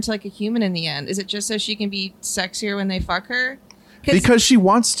turn her into like a human in the end? Is it just so she can be sexier when they fuck her? Because she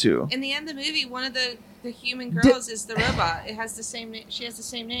wants to. In the end of the movie, one of the human girls is the robot. It has the same name. She has the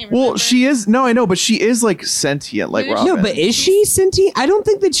same name. Well, remember? she is. No, I know, but she is like sentient, like No, Robin. No, but is she sentient? I don't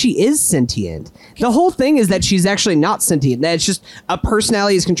think that she is sentient. The whole thing is that she's actually not sentient. That it's just a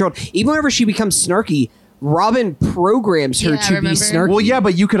personality is controlled. Even whenever she becomes snarky, Robin programs her Yeah, to be remember? snarky. Well, yeah,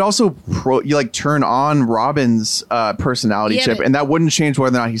 but you could also you like turn on Robin's personality Yeah, chip, but- and that wouldn't change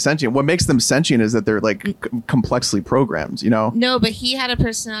whether or not he's sentient. What makes them sentient is that they're like complexly programmed. You know. No, but he had a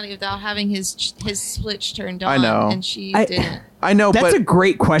personality without having his switch turned on. I know. And she I- didn't. I know, That's but a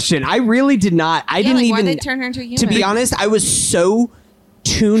great question. I really did not. I didn't like, even. why'd they turn her into a human? To be honest, I was so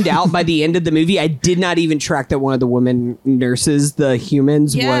tuned out by the end of the movie. I did not even track that one of the women nurses, the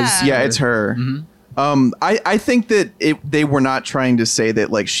humans, Yeah. was. yeah, it's her. I think that they were not trying to say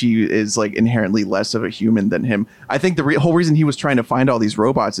that like she is like inherently less of a human than him. I think the whole reason he was trying to find all these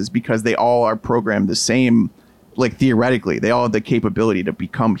robots is because they all are programmed the same, like theoretically, they all have the capability to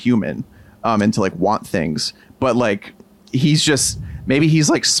become human, and to like want things. But like he's just maybe he's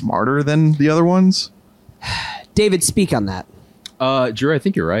like smarter than the other ones. David, speak on that. Drew, I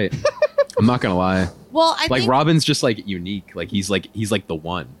think you're right. I'm not gonna lie. Well, I Like think Robin's just like unique. Like he's like the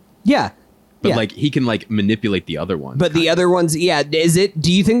one. Yeah. But yeah. like he can like manipulate the other one. But the other ones, yeah. Is it?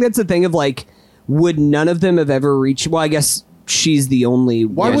 Do you think that's a thing of like, would none of them have ever reached? Well, I guess she's the only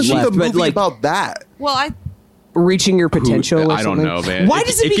Why one wasn't left, the but movie like about that? well, I reaching your potential. Or I don't something? know, man. Why It-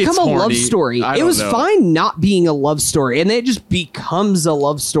 does it it become gets a love horny. story? I It don't was know. fine not being a love story, and then it just becomes a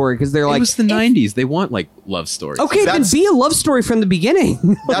love story because they're it like, was the 90s. They want like love stories. okay, then That's- be a love story from the beginning.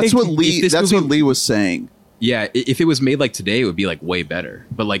 That's Like, what Lee. this That's movie- what Lee was saying. Yeah, if it was made like today, it would be like way better.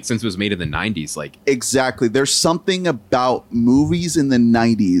 But like since it was made in the 90s, like Exactly. There's something about movies in the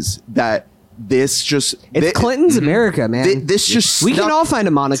 '90s that this just It's Clinton's America, man. This just we can snuck- all find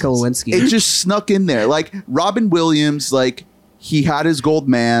a Monica Lewinsky. It just snuck in there. Like Robin Williams, like he had his gold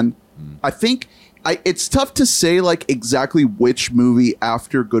man. I think it's tough to say like exactly which movie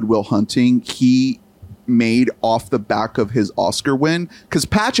after Good Will Hunting he made off the back of his Oscar win, because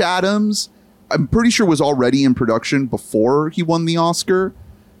Patch Adams, I'm pretty sure, was already in production before he won the Oscar,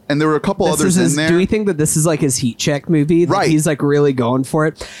 and there were a couple This others is his, in there. do we think that this is like his heat check movie? That Right. He's like really going for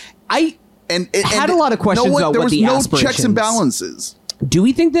it. I and had a lot of questions about there what was the no checks aspirations- and balances. do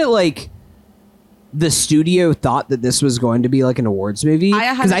we think that like the studio thought that this was going to be like an awards movie?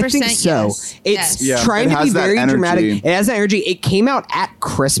 I 'Cause think 100% so. yes. It's Yes. Yeah, trying it to be has that very energy. dramatic. It has that energy. It came out at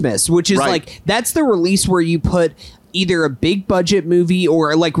Christmas, which is Right. like that's the release where you put either a big budget movie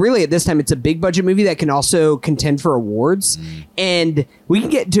or like really at this time it's a big budget movie that can also contend for awards. And we can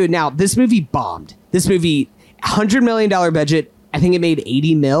get to it now. This movie bombed. This movie, $100 million budget. I think it made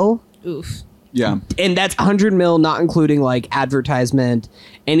 80 mil. oof. Yeah. And that's 100 mil, not including like advertisement,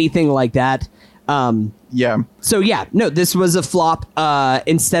 anything like that. Yeah. So yeah, no, this was a flop.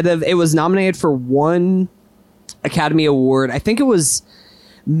 Instead of, it was nominated for one Academy Award. I think it was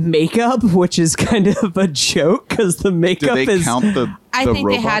makeup, which is kind of a joke because the Did makeup they is count the? I the think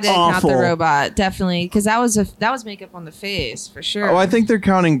they had to count Awful. the robot definitely because that was makeup on the face for sure. Oh, I think they're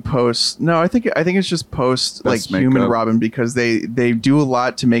counting post. No, I think it's just post like Best human makeup. Robin because they do a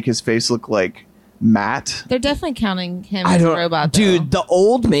lot to make his face look like matte. they're definitely counting him I as a don't, robot. dude. The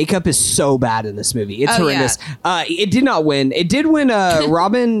old makeup is so bad in this movie. It's Oh, horrendous. It did not win. It did win.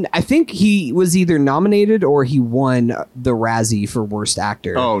 Robin. I think he was either nominated or he won the Razzie for worst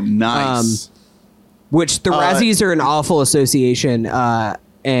actor. Oh, nice. Which the Razzies are an awful association,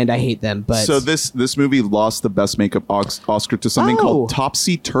 and I hate them. But So this movie lost the best makeup Oscar to something Oh. called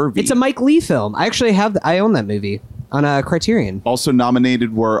Topsy Turvy. it's a Mike Lee film. I actually I own that movie on a Criterion. Also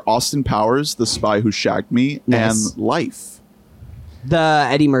nominated were Austin Powers, The Spy Who Shagged Me, Nice. and Life. The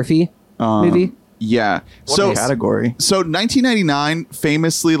Eddie Murphy movie. Yeah. So category. So 1999,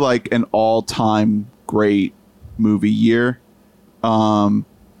 famously like an all-time great movie year.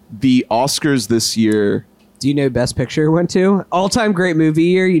 The Oscars this year. Do you know Best Picture went to? All-time great movie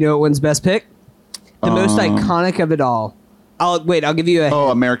year. You know what wins Best Pick? The most iconic of it all. I'll give you a Oh,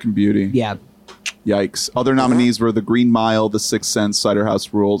 American Beauty. yeah. Yikes. Other nominees were The Green Mile, The Sixth Sense, Cider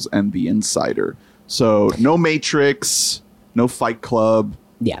House Rules, and The Insider. So no Matrix, no Fight Club,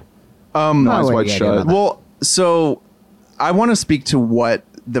 Yeah. Eyes what Wide are you gonna do Shut. about that? Well, so I want to speak to what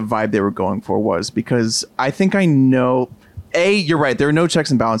the vibe they were going for was because I think I know. You're right. There are no checks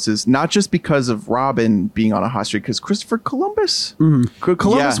and balances, not just because of Robin being on a hot streak, because Christopher Columbus.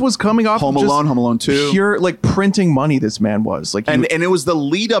 Columbus Yeah. was coming off Home of just Alone, Home Alone 2. pure like printing money. This man was like, And it was the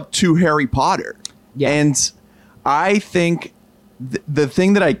lead up to Harry Potter. Yeah. and I think the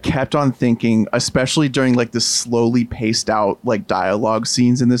thing that I kept on thinking, especially during like the slowly paced out like dialogue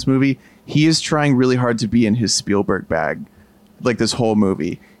scenes in this movie, he is trying really hard to be in his Spielberg bag, like this whole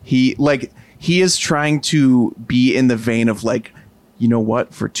movie. He is trying to be in the vein of like, you know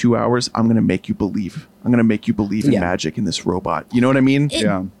what? For 2 hours, I'm gonna make you believe. I'm gonna make you believe in Yeah. magic in this robot. You know what I mean?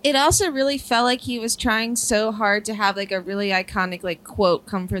 It also really felt like he was trying so hard to have like a really iconic like quote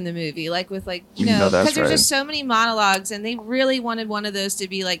come from the movie, like with like No, that's because there's right. just so many monologues, and they really wanted one of those to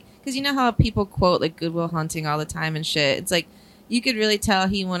be like, because you know how people quote like Good Will Hunting all the time and shit. It's like you could really tell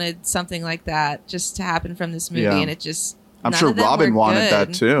he wanted something like that just to happen from this movie, Yeah. and it just. I'm none sure of them Robin were wanted good.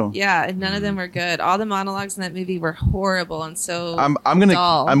 that too. Yeah, and none of them were good. All the monologues in that movie were horrible and so. I'm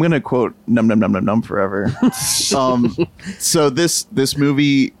dull. gonna quote num num num num num forever. So this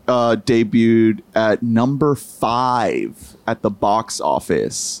movie debuted at number 5 at the box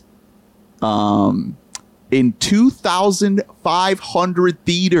office. In 2,500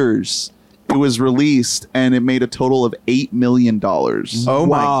 theaters, it was released, and it made a total of $8 million. Oh my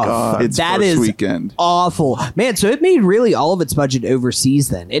Wow. god! Its That first is weekend. awful, man. So it made really all of its budget overseas.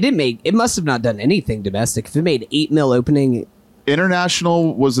 Then it didn't make. It must have not done anything domestic. If it made 8 mil opening,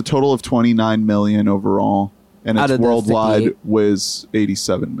 International was a total of 29 million overall, and Out its of the worldwide 58. was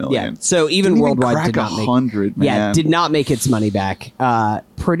 87 million. yeah. So even Didn't worldwide crack did not make. 100, man. Yeah, did not make its money back.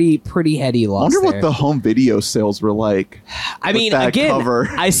 Pretty heady I loss. wonder there. what the home video sales were like. I with mean, that again, cover.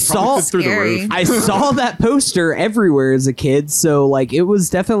 I saw Through the Scary. roof. I saw that poster everywhere as a kid, so like it was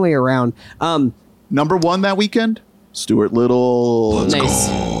definitely around. Number 1 that weekend, Stuart Little. Nice.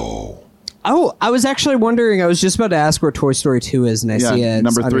 Oh, I was actually wondering. I was just about to ask where Toy Story 2 is, and I Yeah, see it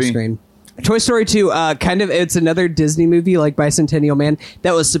number on 3. the screen. Toy Story 2, kind of, it's another Disney movie like Bicentennial Man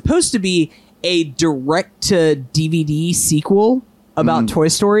that was supposed to be a direct-to-DVD sequel about Toy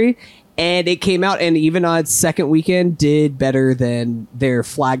Story, and it came out, and even on its second weekend, did better than their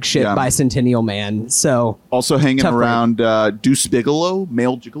flagship Yeah. Bicentennial Man. So, Also hanging Tough around Deuce Bigelow,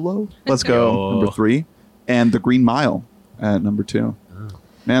 Male Gigolo. Let's go. Number 3. And The Green Mile at number 2.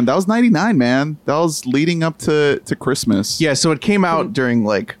 Man, that was 99, man. That was leading up to Christmas. Yeah, so it came out during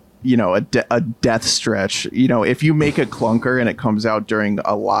like, you know, a death stretch. You know, if you make a clunker and it comes out during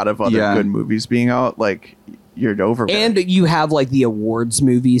a lot of other Yeah. good movies being out, like you're over. with. and you have like the awards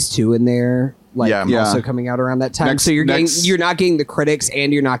movies too in there, like Yeah. Yeah. also coming out around that time. Next- So you're next- you're not getting the critics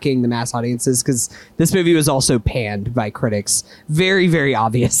and you're not getting the mass audiences because this movie was also panned by critics very, very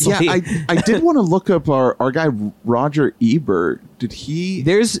obviously. Yeah, I did want to look up our guy Roger Ebert. Did he?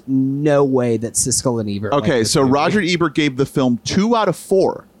 There's no way that Siskel and Ebert. liked Okay, this so movie. Roger Ebert gave the film 2 out of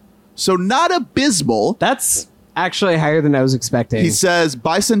 4. So not abysmal. That's actually higher than I was expecting. He says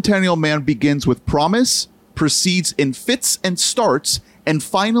Bicentennial Man begins with promise, proceeds in fits and starts, and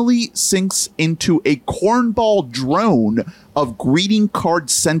finally sinks into a cornball drone of greeting card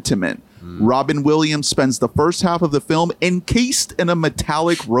sentiment. Robin Williams spends the first half of the film encased in a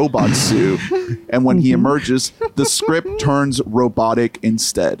metallic robot suit, and when he emerges, the script turns robotic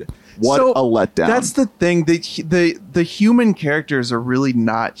instead. What So, a letdown! That's the thing. The human characters are really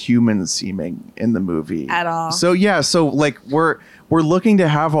not human seeming in the movie At all. So yeah, so like we're looking to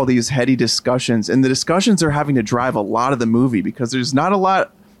have all these heady discussions, and the discussions are having to drive a lot of the movie because there's not a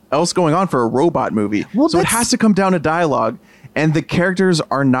lot else going on for a robot movie. Well, so it that's- has to come down to dialogue, and the characters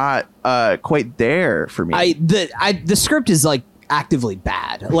are not quite there for me. The script is like actively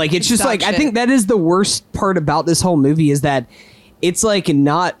bad. Like it's just Dog like I shit. think that is the worst part about this whole movie is that it's like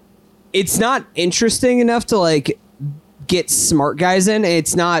it's not interesting enough to like get smart guys in.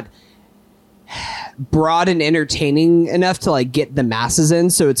 It's not broad and entertaining enough to like get the masses in.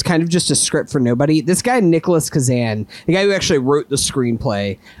 So it's kind of just a script for nobody. This guy Nicholas Kazan, the guy who actually wrote the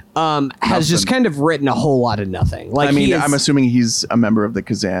screenplay, has just kind of written a whole lot of nothing. Like I mean, he is- I'm assuming he's a member of the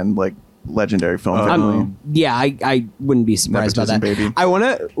Kazan like legendary film family. Yeah, I wouldn't be surprised by that. Nepotism, baby. I want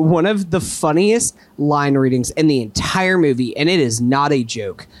to one of the funniest line readings in the entire movie, and it is not a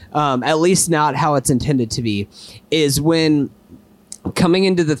joke. At least not how it's intended to be. Is when coming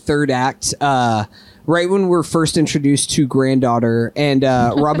into the third act. Right when we're first introduced to granddaughter, and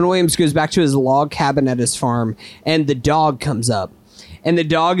Robin Williams goes back to his log cabin at his farm, and the dog comes up, and the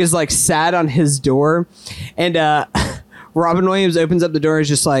dog is like sat on his door, and Robin Williams opens up the door and is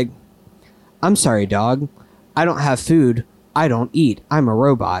just like, "I'm sorry, dog. I don't have food. I don't eat. I'm a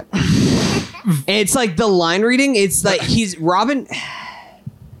robot." And it's like the line reading. It's like he's Robin.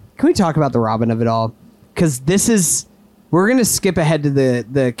 Can we talk about the Robin of it all? Because this is We're gonna skip ahead to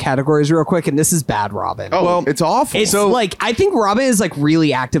the categories real quick, and this is bad Robin. Oh, Well, it's awful. It's like I think Robin is like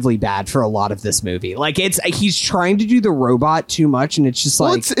really actively bad for a lot of this movie. Like he's trying to do the robot too much, and it's just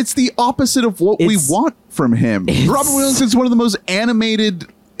well, like it's the opposite of what we It's- want from him. Robin Williams is one of the most animated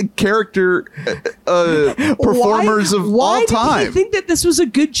character performers of why all did time. you think that this was a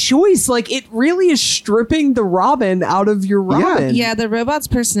good choice? Like it really is stripping the Robin out of your Robin. Yeah, the robot's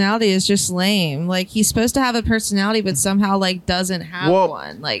personality is just lame. Like he's supposed to have a personality, but somehow like doesn't have Well,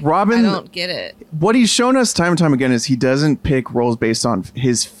 one. Like Robin- I don't get it. What he's shown us time and time again is he doesn't pick roles based on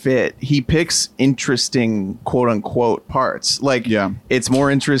his fit. He picks interesting quote unquote parts. Like, Yeah. it's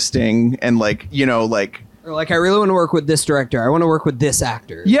more interesting and like, Or like I really want to work with this director. I want to work with this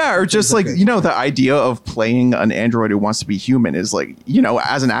actor. yeah, or just like, the idea of playing an android who wants to be human is like,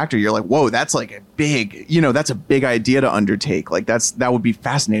 as an actor, you're like, whoa, that's like a big, that's a big idea to undertake. Like that would be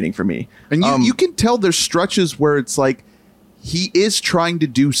fascinating for me. And you can tell there's stretches where it's like he is trying to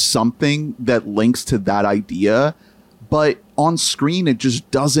do something that links to that idea, but on screen it just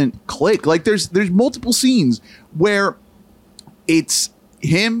doesn't click. Like there's multiple scenes where it's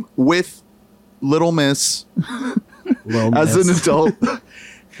him with Little Miss as an adult,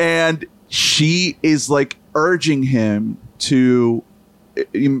 and she is like urging him to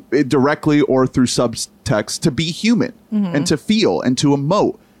directly or through subtext to be human and to feel and to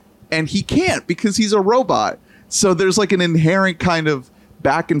emote, and he can't because he's a robot. So there's like an inherent kind of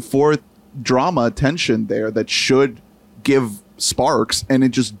back and forth drama tension there that should give sparks, and it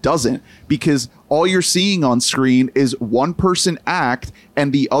just doesn't, because all you're seeing on screen is one person act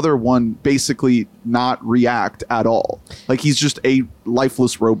and the other one basically not react at all. Like he's just a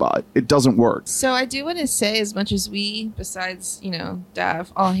lifeless robot. It doesn't work. So I do want to say, as much as we, besides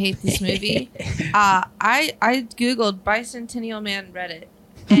Dav, all hate this movie, I googled Bicentennial Man Reddit,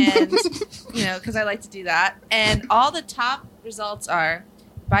 and because I like to do that, and all the top results are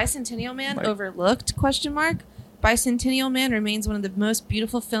Bicentennial Man overlooked ? Bicentennial Man remains one of the most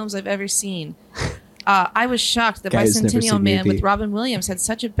beautiful films I've ever seen. I was shocked that Guys, never Bicentennial seen Man movie. with Robin Williams had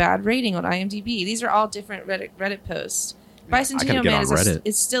such a bad rating on IMDb. These are all different Reddit posts. Bicentennial get Man on is Reddit.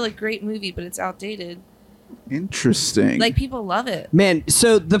 it's still a great movie, but it's outdated. Interesting. Like people love it. Man,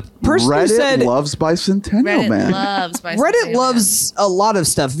 so the person Reddit who said loves Bicentennial Reddit Man. loves Bicentennial Reddit Man. loves a lot of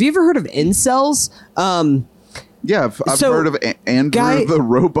stuff. Have you ever heard of incels? Yeah, I've So, heard of Andrew guy- the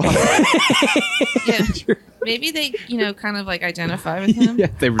robot. Yeah. Maybe they kind of like identify with him.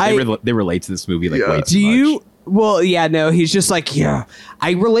 They relate to this movie like Yeah. way Do too you? much. Well, yeah, no, he's just like, yeah.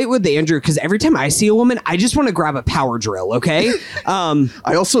 I relate with Andrew because every time I see a woman, I just want to grab a power drill. Okay.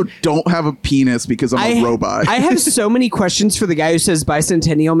 I also don't have a penis because I'm a robot. I have so many questions for the guy who says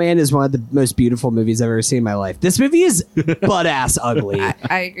Bicentennial Man is one of the most beautiful movies I've ever seen in my life. This movie is butt ass ugly.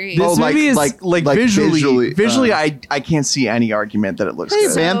 I agree. This movie is like visually, I can't see any argument that it looks Hey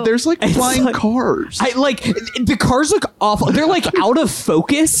good. man, there's like It's flying like- cars. I like the cars look awful. They're like out of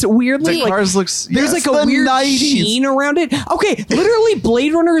focus weirdly. The Like, cars looks there's Yes, like a the weird 90s. sheen around it. Okay, literally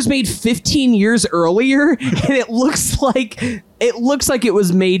Blade Runner was made 15 years earlier and it looks like it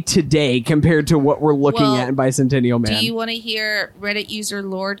was made today compared to what we're looking Well, at in Bicentennial Man. Do you want to hear Reddit user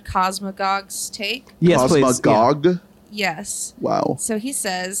Lord Cosmogog's take? Yes, please. Cosmogog. Yes. Wow. So he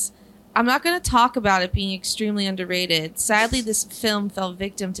says, I'm not going to talk about it being extremely underrated. Sadly, this film fell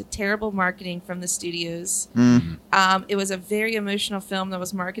victim to terrible marketing from the studios. It was a very emotional film that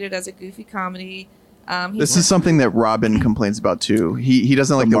was marketed as a goofy comedy. This is something that Robin complains about too. He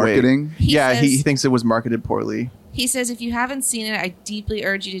doesn't like the marketing? Way, He yeah, he says- thinks it was marketed poorly. He says, if you haven't seen it, I deeply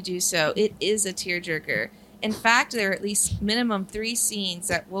urge you to do so. It is a tearjerker. In fact, there are at least minimum 3 scenes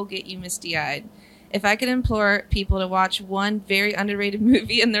that will get you misty-eyed. If I could implore people to watch one very underrated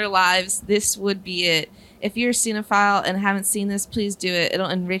movie in their lives, this would be it. If you're a cinephile and haven't seen this, please do it. It'll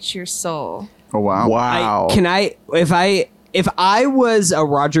enrich your soul. Oh wow. Wow. If I was a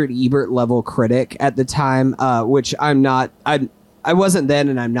Roger Ebert level critic at the time, which I'm not, I wasn't then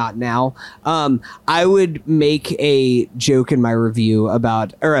and I'm not now, I would make a joke in my review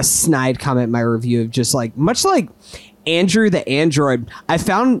about, or a snide comment in my review of just like, much like Andrew the android, I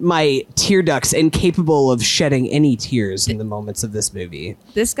found my tear ducts incapable of shedding any tears in the moments of this movie.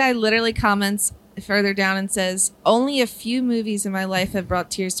 This guy literally comments further down and says, only a few movies in my life have brought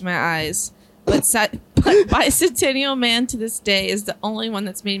tears to my eyes. But Bicentennial Man to this day is the only one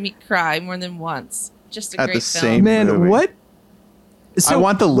that's made me cry more than once. Just a At great the film. same- Man, movie. what So, I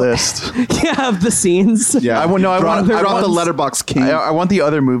want the list. yeah, of the scenes. Yeah, I want- no, I want- I I want want- the Letterbox King. I want the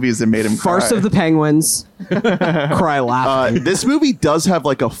other movies that made him Farce cry. of the Penguins. Cry laughing. This movie does have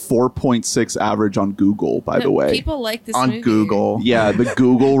like a 4.6 average on Google, by the way. People like this on movie. Google. Yeah, the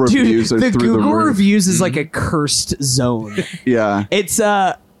Google reviews Dude, are the through Google the roof. reviews is like a cursed zone. Yeah. It's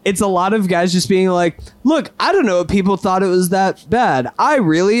a lot of guys just being like, look, I don't know if people thought it was that bad. I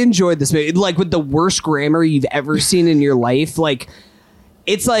really enjoyed this movie. Like with the worst grammar you've ever seen in your life. Like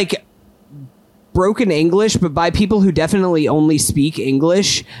it's like broken English, but by people who definitely only speak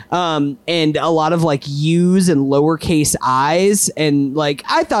English. And a lot of like U's and lowercase I's. And like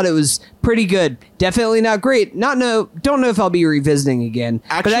I thought it was pretty good. Definitely not great. Don't know if I'll be revisiting again.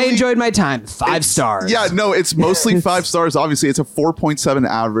 But I Actually, enjoyed my time. 5 stars. Yeah, no, it's mostly 5 stars. Obviously, it's a 4.7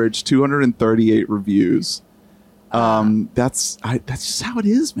 average, 238 reviews. That's just how it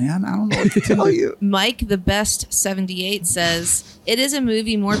is, man. I don't know what to tell you. Mike the Best 78 says it is a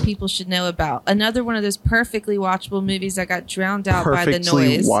movie more people should know about. Another one of those perfectly watchable movies that got drowned out by the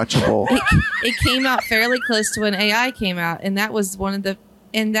Perfectly noise. watchable. It came out fairly close to when AI came out, and that was one of the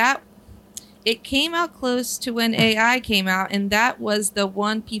it came out close to when AI came out, and that was the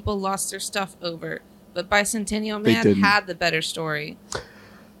one people lost their stuff over. But Bicentennial They Man didn't. had the better story.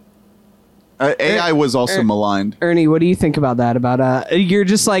 AI was also maligned. Ernie, what do you think about that? About you're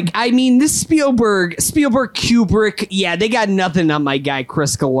just like, I mean, this Spielberg, Kubrick, yeah, they got nothing on my guy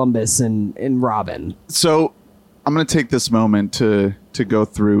Chris Columbus and Robin. So I'm going to take this moment to go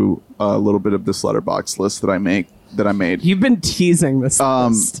through a little bit of this letterbox list that I made. You've been teasing this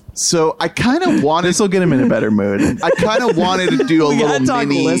list. So I kind of wanted This will get him in a better mood. I kind of wanted to do a We gotta little talk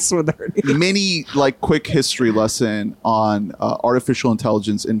mini lists with Ernie. mini like quick history lesson on artificial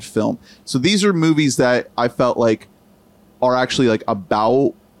intelligence in film. So these are movies that I felt like are actually like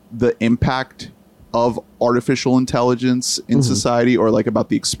about the impact of artificial intelligence in society, or like about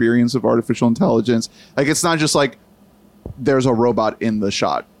the experience of artificial intelligence. Like it's not just like there's a robot in the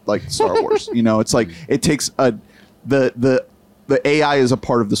shot like Star Wars. You know, it's like it takes the AI is a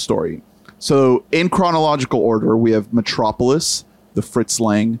part of the story. So in chronological order, we have Metropolis, the Fritz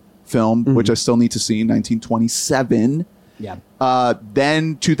Lang film, which I still need to see, 1927. Yeah.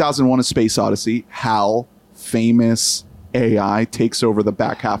 Then 2001: A Space Odyssey. HAL, famous AI, takes over the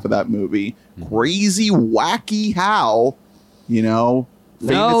back half of that movie. Crazy, wacky HAL, you know,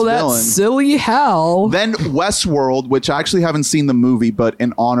 famous No, that's villain. silly hell. Then Westworld, which I actually haven't seen the movie, but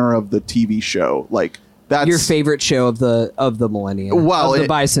in honor of the TV show, like that's Your favorite show of the millennium. Well, of the it-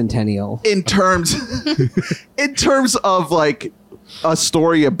 bicentennial. in terms of like a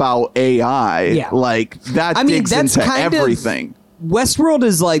story about AI. Yeah. Like that I mean, digs that's into kind of- everything. Westworld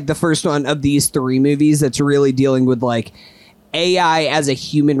is like the first one of these 3 movies that's really dealing with like AI as a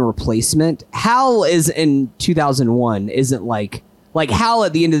human replacement. HAL is in 2001 isn't like HAL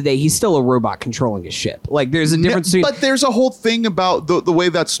at the end of the day, he's still a robot controlling a ship. Like there's a difference between But there's a whole thing about the way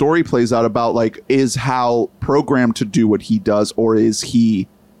that story plays out about like, is HAL programmed to do what he does, or is he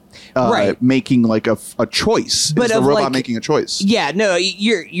Right. making like a choice? But is the of, robot like- making a choice? Yeah, no,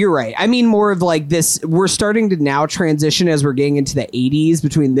 you're right. I mean more of like this, we're starting to now transition as we're getting into the 80s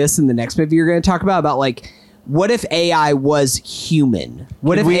between this and the next movie you're going to talk about like what if AI was human?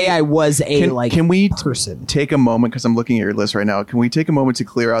 What if AI was a Can we person? take a moment, because I'm looking at your list right now, can we take a moment to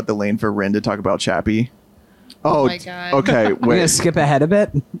clear out the lane for Rin to talk about Chappie? Oh, my God. Okay, We're going to wait. skip ahead a bit.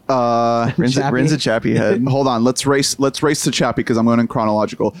 Rin's a Chappie head. Hold on. Let's race to Chappie because I'm going in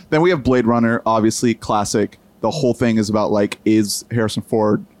chronological. Then we have Blade Runner, obviously classic. The whole thing is about like, is Harrison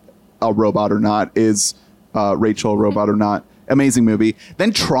Ford a robot or not? Is Rachel a robot or not? Amazing movie.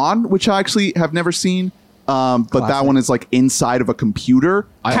 Then Tron, which I actually have never seen. But that Classic. one is like inside of a computer.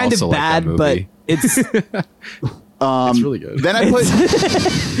 I Kind also of like that bad, but movie. it's It's really good. Then I put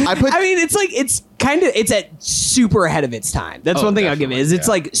I mean, it's like it's at super ahead of its time. That's Oh, one thing I'll give it. Is it's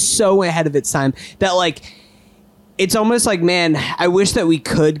definitely, like so ahead of its time that like it's almost like, man, I wish that we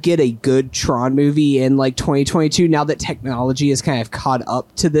could get a good Tron movie in like 2022 now that technology has kind of caught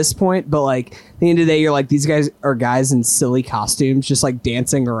up to this point. But like at the end of the day, you're like, these guys are guys in silly costumes just like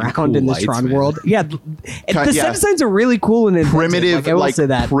dancing around cool in this lights, Tron man. world. Yeah, the Yeah. set designs are really cool and inventive. primitive, Like, I will like say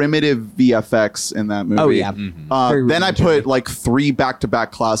that. primitive VFX in that movie. Oh yeah. Very Then I rudimentary. put like 3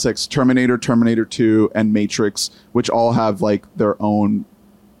 back-to-back classics: Terminator, Terminator 2, and Matrix, which all have like their own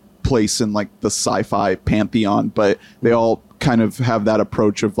place in like the sci-fi pantheon, but they all kind of have that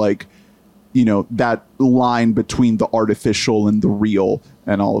approach of like, you know, that line between the artificial and the real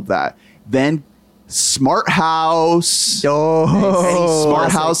and all of that. Then Smart House. Any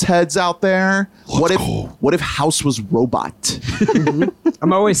Smart House heads out there? What if House was robot?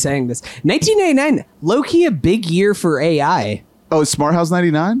 I'm always saying this. 1999, low-key a big year for AI. Oh, Smart House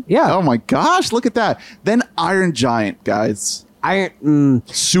 99? Yeah. Oh my gosh, look at that. Then Iron Giant, guys.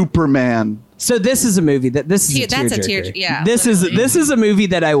 Superman. So this is a movie that this is That's a tearjerker. tear. Yeah. This is a movie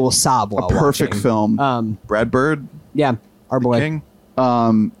that I will sob while Perfect watching. film. Brad Bird, Yeah, our boy. King.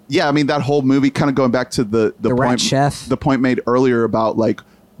 Yeah, I mean that whole movie, kind of going back to the Rat point Chef. the point made earlier about like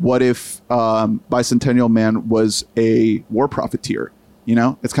what if Bicentennial Man was a war profiteer? You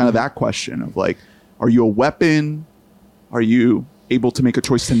know, it's kind of that question of like, are you a weapon? Are you able to make a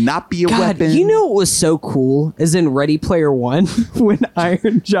choice to not be a God, weapon? you know what was so cool is in Ready Player One when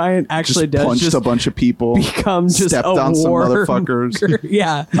Iron Giant actually just does punched just a bunch of people, become just stepped a on some war motherfuckers.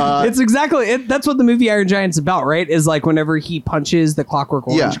 Yeah, it's exactly that's what the movie Iron Giant's about, right? Is like whenever he punches the Clockwork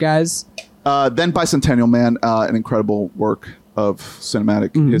Orange Yeah. guys. Then Bicentennial Man, an incredible work of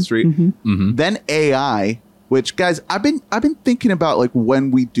cinematic history. Then AI, which guys, I've been thinking about like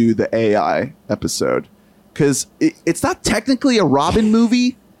when we do the AI episode, because it's not technically a Robin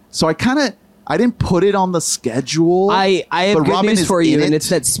movie, so I didn't put it on the schedule. I have but good Robin news is for you, in and it. it's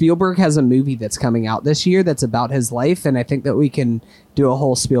that Spielberg has a movie that's coming out this year that's about his life, and I think that we can do a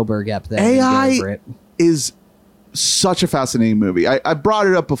whole Spielberg ep then. and go over AI it. is such a fascinating movie. I brought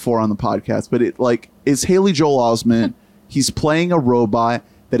it up before on the podcast, but it like is Haley Joel Osment. He's playing a robot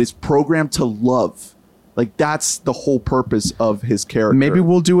that is programmed to love. Like that's the whole purpose of his character. Maybe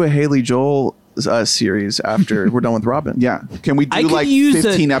we'll do a Haley Joel series after we're done with Robin. Yeah. Can we I do could like use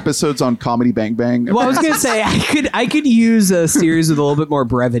 15 episodes on Comedy Bang Bang? Well, I was gonna say I could use a series with a little bit more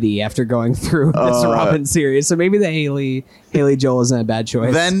brevity after going through this Robin series. So maybe the Haley Joel isn't a bad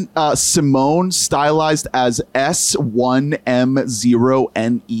choice. Then Simone, stylized as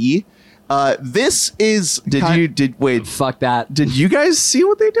S1M0NE. This is Wait, fuck that. did you guys see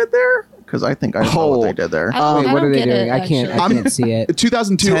what they did there? Because I think I saw what they did there. I Wait, what don't are they get doing? it, I can't actually. see it.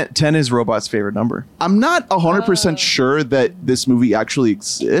 2002. 10 is Robot's favorite number. I'm not 100% sure that this movie actually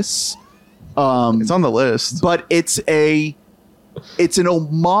exists. It's on the list. But it's an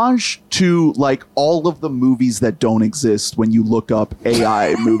homage to like all of the movies that don't exist when you look up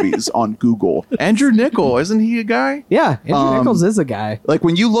AI movies on Google. Andrew Niccol, isn't he a guy? Yeah, Andrew Nichols is a guy. Like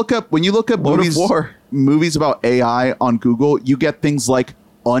when you look up Lord of War. movies about AI on Google, you get things like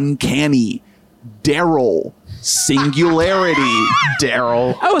Uncanny, Daryl, Singularity,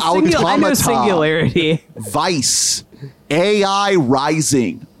 Daryl. Oh, I know Automata. Singularity. Vice, AI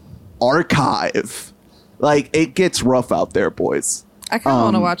Rising, Archive. Like it gets rough out there, boys. I kind of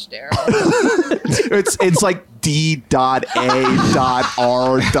want to watch Daryl. It's like D.A.R.Y.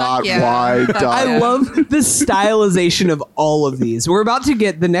 Yeah. I love the stylization of all of these. We're about to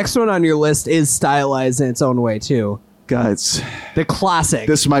get the next one on your list is stylized in its own way too. Guys, The classic.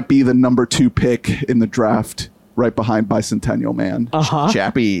 this might be the number 2 pick in the draft, right behind Bicentennial Man.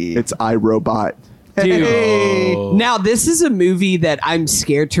 Chappie. It's iRobot. Dude. Hey. Now, this is a movie that I'm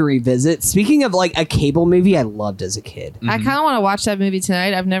scared to revisit. Speaking of like a cable movie I loved as a kid. I kind of want to watch that movie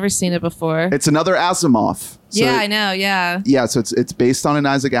tonight. I've never seen it before. It's another Asimov. So yeah, I know. Yeah. Yeah, so it's based on an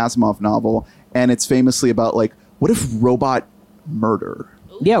Isaac Asimov novel, and it's famously about like, what if robot murder?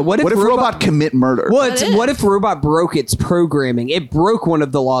 Yeah, what if robot commit murder? What if robot broke its programming? It broke one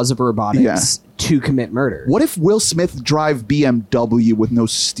of the laws of robotics to commit murder. What if Will Smith drive BMW with no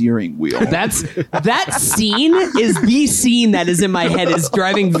steering wheel? That scene is the scene that is in my head is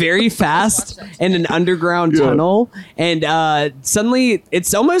driving very fast in an underground tunnel, and suddenly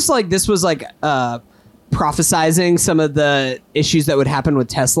it's almost like this was like prophesizing some of the issues that would happen with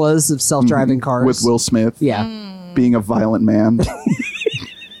Teslas of self-driving cars. With Will Smith being a violent man.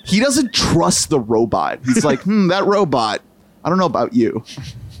 He doesn't trust the robot. He's like, that robot, I don't know about you. I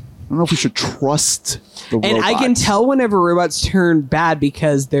don't know if we should trust the robot. And I can tell whenever robots turn bad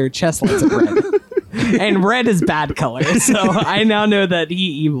because their chest lights up red. And red is bad color, so I now know that he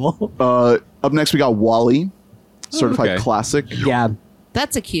evil. Up next, we got WALL-E, certified okay. classic. Yeah,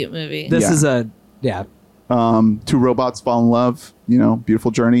 That's a cute movie. this Yeah. is a yeah. 2 robots fall in love,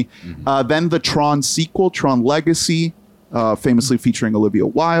 beautiful journey. Then the Tron sequel, Tron Legacy, famously featuring Olivia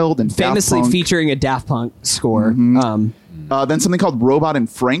Wilde and Famously Daft Punk. featuring a Daft Punk score. Then something called Robot and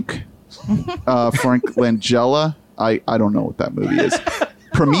Frank, Frank Langella. I don't know what that movie is.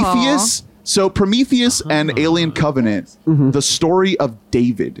 Prometheus. So Prometheus and Alien Covenant, the story of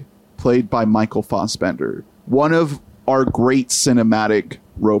David, played by Michael Fassbender, one of our great cinematic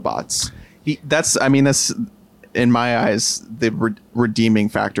robots. That's in my eyes the redeeming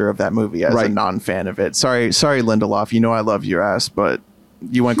factor of that movie as a Right. non-fan of it. Sorry Lindelof, I love your ass, but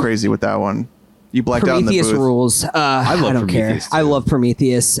you went crazy with that one. You blacked out in the Prometheus booth. rules. I love don't Prometheus, care. I too. love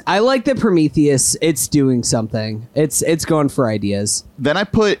Prometheus. I like that Prometheus. It's doing something. It's going for ideas. Then I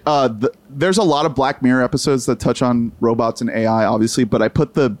put there's a lot of Black Mirror episodes that touch on robots and AI, obviously, but I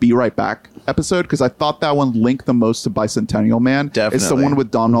put the Be Right Back episode because I thought that one linked the most to Bicentennial Man. It's the Definitely. one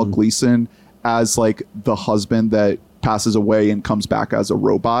with Donald Gleason as like the husband that passes away and comes back as a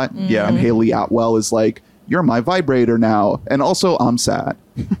robot. Yeah. And Haley Atwell is like, you're my vibrator now. And also, I'm sad.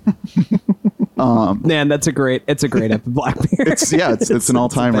 Man, it's a great Black Mirror. It's an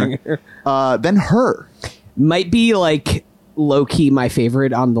all-timer. Then Her. Might be like low key my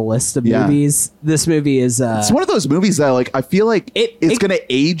favorite on the list of Yeah. movies. This movie is It's one of those movies that like I feel like it's going to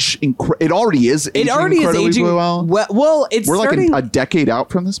age. It already is. it already is incredibly aging well. well. It's We're like starting a decade out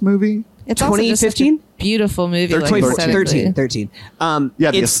from this movie. It's also just such a 2015? beautiful movie. 13, like, aesthetically. 13. Yeah,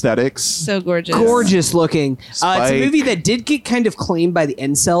 the It's aesthetics. So gorgeous. gorgeous looking. It's Spike. a movie that did get kind of claimed by the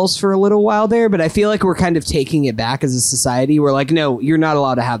incels for a little while there, but I feel like we're kind of taking it back as a society. We're like, no, you're not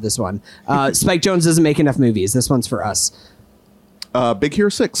allowed to have this one. Spike Jonze doesn't make enough movies. This one's for us. Big Hero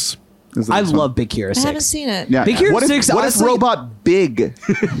 6. Is the I next one. love Big Hero 6. I haven't seen it. Yeah. Big Hero what if, 6, What honestly- if Robot Big?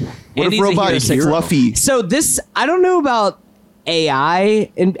 What Andy's if a Robot Hero 6. Fluffy? So this, I don't know about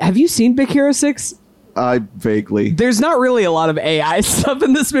AI. And have you seen Big Hero 6? Vaguely. There's not really a lot of AI stuff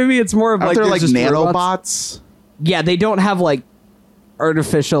in this movie. It's more of Aren't like there there's like just nanobots? robots. Yeah, they don't have like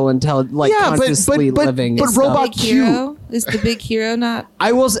artificial intelligence, like Yeah, but- consciously but- living. but and stuff. robot- Big Hero is the Big Hero not?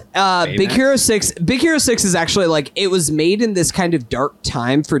 I was Big Baymax? Hero 6. Big Hero 6 is actually like it was made in this kind of dark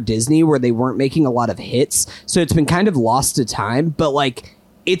time for Disney where they weren't making a lot of hits, so it's been kind of lost to time. But like,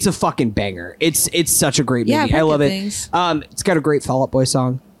 it's a fucking banger. It's such a great movie. Yeah, I've I heard love good it. things. It's got a great Fall Out Boy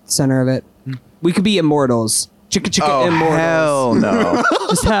song. Center of it. We could be immortals. Chicka chicka Oh, immortals. hell no.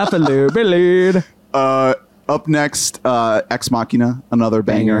 Just happen to believe. Up next, Ex Machina, another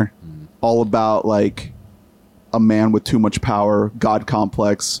banger. All about like a man with too much power, God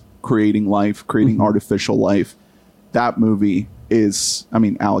complex, creating life, creating artificial life. That movie is, I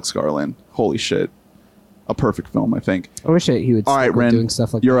mean, Alex Garland. Holy shit. A perfect film, I think. I wish he would All stick right, with Ren, doing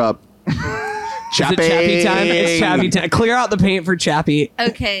stuff like you're that. up. Is it Chappie time? It's Chappie time. Clear out the paint for Chappie.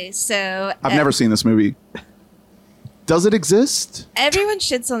 Okay, so I've never seen this movie. Does it exist? everyone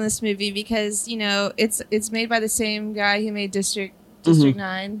shits on this movie because you know it's made by the same guy who made District Mm-hmm.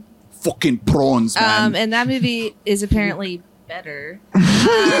 9, Fucking prawns, man. and that movie is apparently better.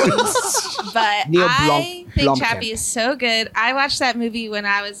 But Neil I think Blomkamp. Chappie is so good. I watched that movie when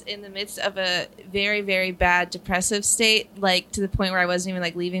I was in the midst of a very, very bad depressive state, like to the point where I wasn't even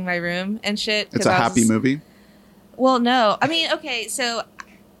like leaving my room and shit. 'cause It's a I happy was- movie. Well, no. I mean, okay, so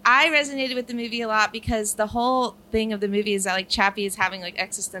I resonated with the movie a lot because the whole thing of the movie is that like Chappie is having like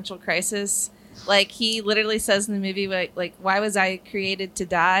existential crisis. Like he literally says in the movie like why was I created to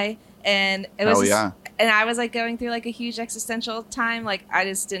die? And it was Hell just- yeah. and I was like going through like a huge existential time. Like I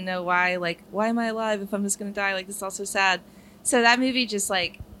just didn't know why am I alive if I'm just gonna die? Like this is all so sad. So that movie just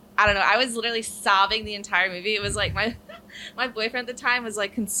like I don't know. I was literally sobbing the entire movie. It was like my my boyfriend at the time was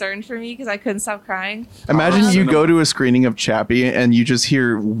like concerned for me because I couldn't stop crying. Imagine you go to a screening of Chappie and you just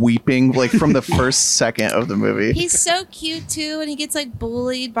hear weeping like from the first second of the movie. He's so cute too, and he gets like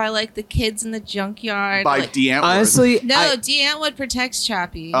bullied by like the kids in the junkyard. By like, Deanne. Honestly, no, Dee Antwood protects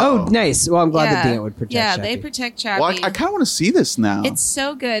Chappie. Oh, nice. Well, I'm glad that Yeah. Dan would protect Yeah, Chappie. they protect Chappie. Well, I kind of want to see this now. It's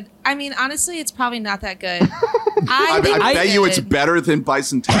so good. I mean, honestly, it's probably not that good. I bet you it's better than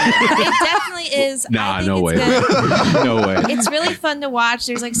Bicentennial. It definitely is. I Nah, think no it's way. good. No way. It's really fun to watch.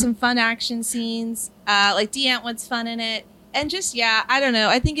 There's like some fun action scenes. Like Dee Antwood's fun in it, and just I don't know.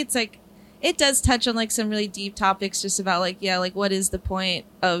 I think it's like it does touch on like some really deep topics, just about like like what is the point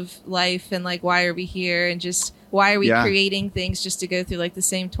of life and like why are we here and just why are we Yeah. creating things just to go through like the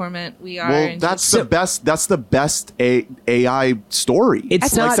same torment we are. Well, and that's just- the best. That's the best AI story. It's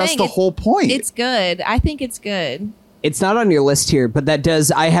That's not- what I'm That's saying. the whole point. It's good. I think it's good. It's not on your list here, but that does.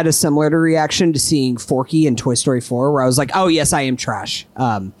 I had a similar reaction to seeing Forky in Toy Story 4, where I was like, "Oh yes, I am trash."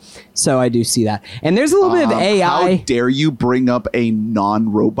 So I do see that, and there's a little bit of How AI. dare you bring up a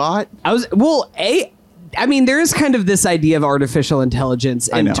non-robot? I mean, there is kind of this idea of artificial intelligence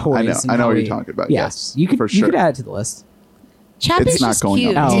I in know, toys. I know, and I know how what we- you're talking about. Yeah. Yes, you could for you sure. could add it to the list. Chappie's It's not just going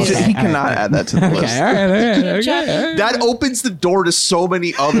cute. up. Oh, too. okay. He cannot add that to the list. all right. Chappie. That opens the door to so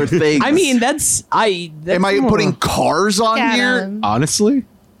many other things. I mean, that's am I more- putting cars on Look at here? him. Honestly,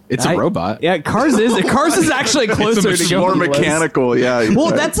 it's a robot. Yeah, Cars is actually closer to It's going more on the list. mechanical. Yeah.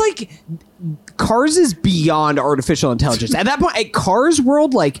 Well, that's like Cars is beyond artificial intelligence. At that point, at Cars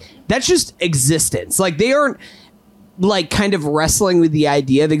world, like that's just existence. Like they aren't like kind of wrestling with the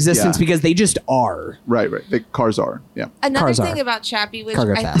idea of existence Yeah. because they just are. right. The cars are. Yeah. Another Cars thing are. about Chappie, which Cars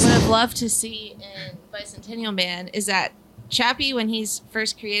are I fast. would have loved to see in Bicentennial Man, is that Chappie, when he's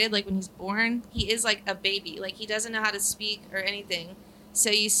first created, like when he's born, he is like a baby. Like he doesn't know how to speak or anything. So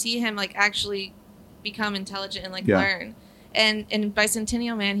you see him like actually become intelligent and like Yeah. learn. And in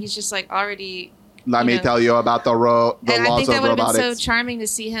Bicentennial Man, he's just like already. Let me you know. tell you about the And I laws think that of would have been so robotics. charming to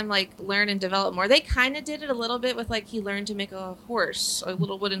see him like learn and develop more. They kind of did it a little bit with like he learned to make a horse, a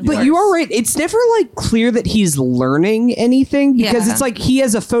little wooden horse. But you are right. It's never like clear that he's learning anything because Yeah. it's like he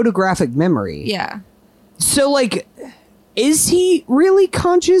has a photographic memory. Yeah. So like, is he really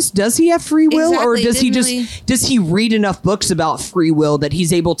conscious? Does he have free will, or Exactly. does he Didn't just really- does he read enough books about free will that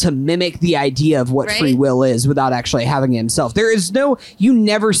he's able to mimic the idea of what Right? free will is without actually having it himself? There is no, you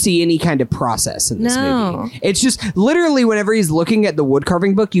never see any kind of process in this No. movie. It's just literally whenever he's looking at the wood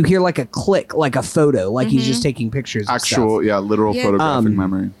carving book, you hear like a click, like a photo, like he's just taking pictures. of Actual, stuff. yeah, literal Yeah. photographic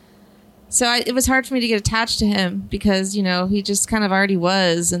memory. So it was hard for me to get attached to him because he just kind of already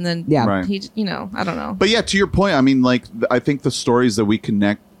was, and then Yeah. Right. he I don't know. But yeah, to your point, I mean, like, I think the stories that we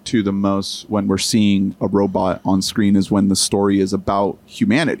connect to the most when we're seeing a robot on screen is when the story is about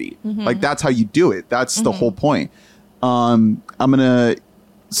humanity. Like, that's how you do it. That's the whole point. I'm gonna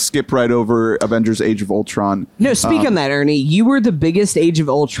skip right over Avengers: Age of Ultron. No, speak on that, Ernie. You were the biggest Age of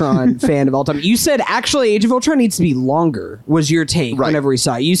Ultron fan of all time. You said actually Age of Ultron needs to be longer, was your take Right. whenever we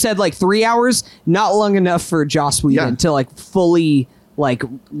saw it. You said like 3 hours, not long enough for Joss Whedon Yeah. to like fully, like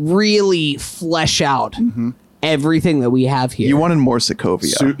really flesh out everything that we have here. You wanted more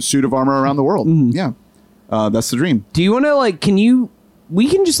Sokovia. Suit of armor around the world. Yeah, that's the dream. Do you want to like, we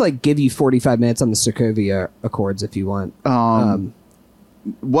can just like give you 45 minutes on the Sokovia Accords if you want.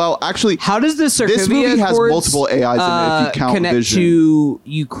 Well, actually, How does the Sokovia this movie has Accords, multiple AIs in it. If you count connect Vision. to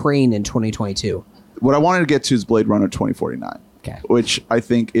Ukraine in 2022? What I wanted to get to is Blade Runner 2049. Okay. Which I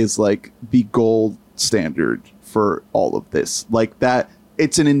think is like the gold standard for all of this. Like that,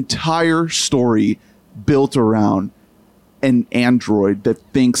 it's an entire story built around an android that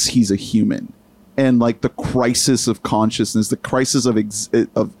thinks he's a human, and like the crisis of consciousness, the crisis of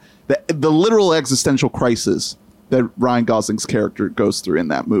the literal existential crisis that Ryan Gosling's character goes through in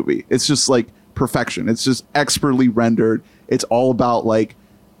that movie. It's just like perfection. It's just expertly rendered. It's all about like,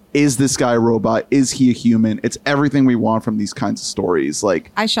 is this guy a robot? Is he a human? It's everything we want from these kinds of stories.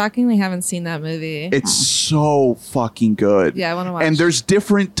 Like, I shockingly haven't seen that movie. it's so fucking good. Yeah, I wanna watch. And there's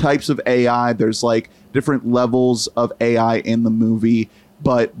different types of AI. There's like different levels of AI in the movie,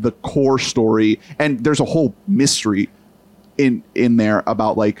 but the core story, and there's a whole mystery in there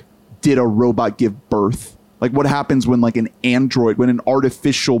about like, did a robot give birth? Like, what happens when like an android, when an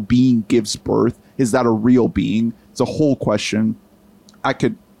artificial being gives birth? Is that a real being? It's a whole question. I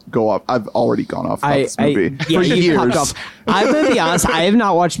could go off. I've already gone off about this movie for you popped years. off. I'm gonna be honest. I have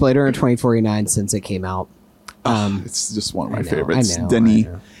not watched Blade Runner 2049 since it came out. It's just one of my I know, favorites. I know, Denis.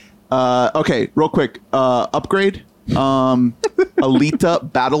 I know. Okay, real quick. Upgrade.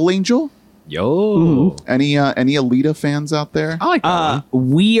 Alita Battle Angel. Yo. Any Alita fans out there? I like that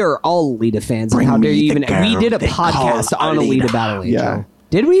one. We are all Alita fans, and how dare you even? We did a podcast on Alita Battle Angel. Yeah.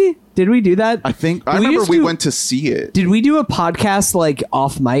 Did we? Did we do that? I think I Did remember just we do- went to see it. Did we do a podcast like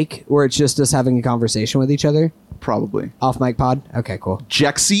off mic where it's just us having a conversation with each other? Probably. Off mic pod. Okay, cool.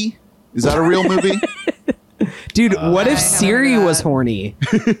 Jexy. Is that a real movie? Dude, what if I haven't Siri heard of was that. horny?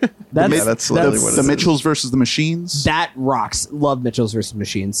 that's literally what it the is. Mitchells versus the Machines. That rocks. Love Mitchell's versus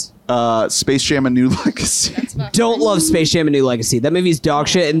Machines. Space Jam: A New Legacy. Don't love Space Jam: A New Legacy. That movie's dog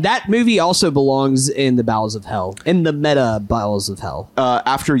shit, and that movie also belongs in the bowels of hell, in the meta bowels of hell.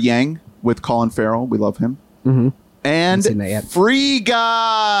 After Yang with Colin Farrell. We love him. Mm-hmm. And seen that yet. Free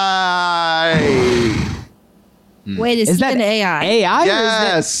Guy. Wait, is he that an AI? AI?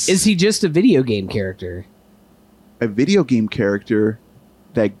 Yes. Or is he just a video game character? A video game character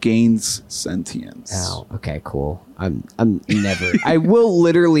that gains sentience. Oh, okay, cool. I'm never. I will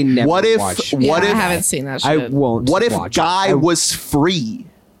literally never. What if- watch. Yeah, What I if- haven't seen that shit. I won't. What if watch Guy it. was free?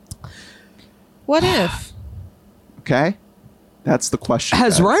 What if? Okay, that's the question.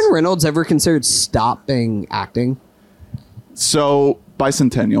 Has guys. Ryan Reynolds ever considered stopping acting? So,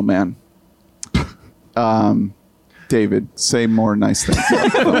 Bicentennial Man. David, say more nice things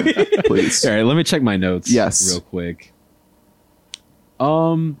about the film, please. All right, let me check my notes. Yes. real quick.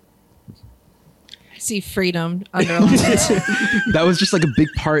 I see freedom underlined. That was just like a big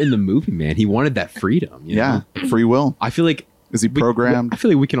part in the movie, man. He wanted that freedom. You Yeah, know? free will. I feel like Is he programmed? I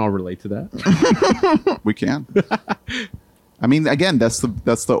feel like we can all relate to that. We can. I mean, again, that's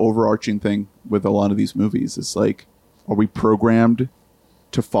the overarching thing with a lot of these movies. It's like, are we programmed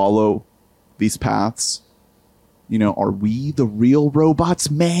to follow these paths? You know, are we the real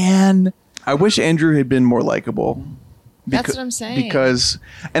robots, man? I wish Andrew had been more likable. That's what I'm saying. Because,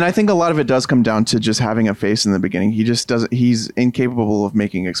 and I think a lot of it does come down to just having a face in the beginning. He just doesn't. He's incapable of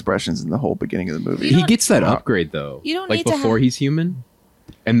making expressions in the whole beginning of the movie. He gets that upgrade though. You don't like need to before have- he's human.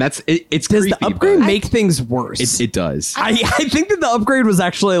 And that's it. It's Does creepy, the upgrade but make things worse? it does. I think that the upgrade was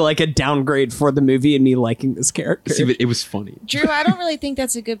actually like a downgrade for the movie and me liking this character. See, but it was funny. Drew, I don't really think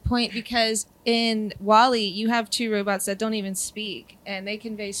that's a good point because in WALL-E, you have two robots that don't even speak, and they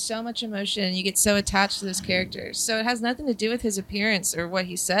convey so much emotion, and you get so attached to those characters. So it has nothing to do with his appearance or what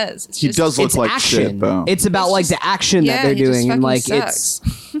he says. It's He just, does look It's like action. shit, though. It's about It's like just- the action that yeah, they're he just doing, and fucking like sucks.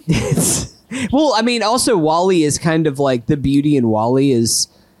 it's well, I mean, also WALL-E is kind of like the beauty in WALL-E is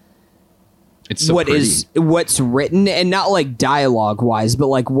It's so pretty. what's written, and not like dialogue wise, but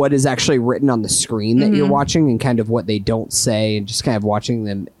like what is actually written on the screen that you're watching, and kind of what they don't say, and just kind of watching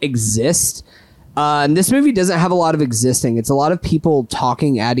them exist. And this movie doesn't have a lot of existing. It's a lot of people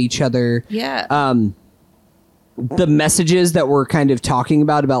talking at each other. Yeah. The messages that we're kind of talking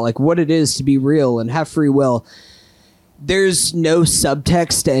about like what it is to be real and have free will. There's no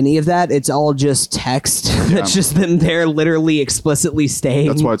subtext to any of that. It's all just text. That's just them there literally explicitly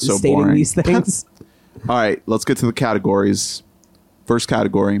stating so stating boring. these things. All right, let's get to the categories. First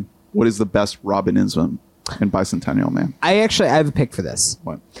category: what is the best Robinism in Bicentennial Man? I have a pick for this.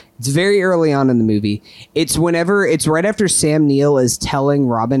 What? It's very early on in the movie. It's right after Sam Neill is telling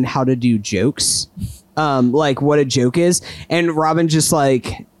Robin how to do jokes, like what a joke is, and Robin just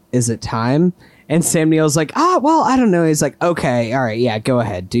like, is it time? And Sam Neill's like, well, I don't know. He's like, okay, all right, yeah, go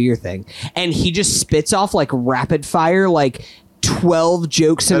ahead, do your thing. And he just spits off like rapid fire, like 12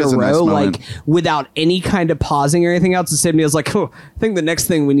 jokes That in a is a nice row, moment. like without any kind of pausing or anything else. And Sam Neill's like, I think the next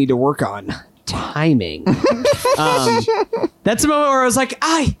thing we need to work on, timing. That's a moment where I was like,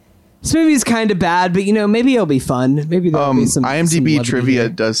 this movie's kind of bad, but maybe it'll be fun. Maybe there'll be some IMDb some levity trivia here.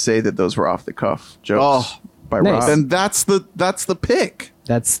 does say that those were off the cuff jokes by Nice. Rob. Then that's the pick.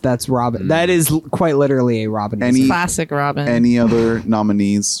 That's Robin. That is quite literally a Robin. Any- Classic Robin. Any other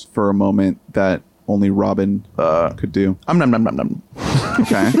nominees for a moment that only Robin could do? Nom nom nom nom.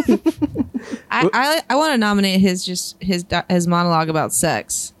 Okay. I want to nominate his monologue about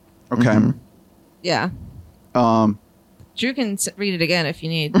sex. Okay. Yeah. Drew can read it again if you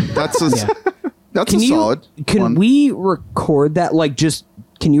need. That's a that's Can a solid. Can one. we record that?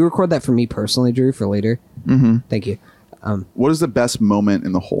 Can you record that for me personally, Drew, for later? Mm-hmm. Thank you. What is the best moment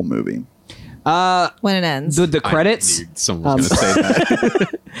in the whole movie? When it ends. The credits. I knew someone was gonna say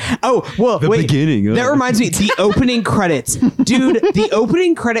that. Oh, well, The wait. beginning, That reminds me, the opening credits, dude. The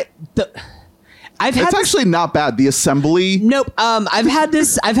opening credit. I've had It's actually not bad. The assembly. Nope. I've had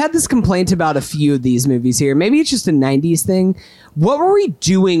this complaint about a few of these movies here. Maybe it's just a '90s thing. What were we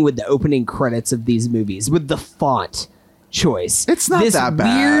doing with the opening credits of these movies with the font choice? It's not this that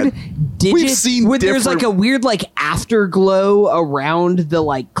bad. weird digit. We've seen there's like different- a weird like afterglow around the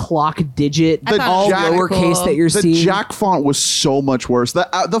like clock digit, I thought all it was really lowercase cool. that you're The seeing. Jack font was so much worse.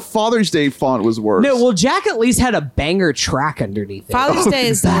 The Father's Day font was worse. No, well, Jack at least had a banger track underneath it. Father's Day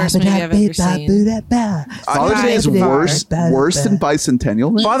is the worst movie I've ever seen. Father's Day is worse than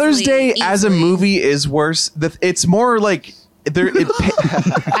Bicentennial Man. Father's Day Easily, as a easily. movie is worse. It's more like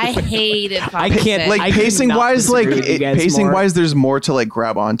I hated Father's I can't- Day. like I pacing cannot wise, like disagree with you guys pacing more. wise, there's more to like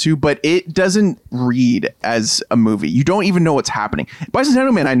grab onto, but it doesn't read as a movie. You don't even know what's happening.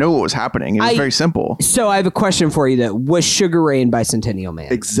 Bicentennial Man, I know what was happening. It was very simple. So I have a question for you. That was Sugar Ray and Bicentennial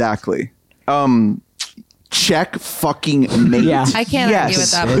Man. Exactly. Check fucking mate. Yeah. I can't argue with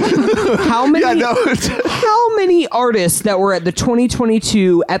Yes. that one. How many? Yeah, no. How many artists that were at the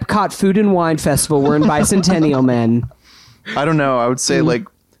 2022 Epcot Food and Wine Festival were in Bicentennial Man? I don't know. I would say like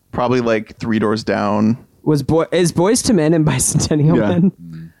probably like Three Doors Down. Is Boys to Men in Bicentennial Yeah.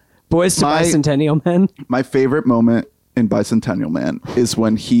 Men? Boys to My- Bicentennial Men. My favorite moment in Bicentennial Man is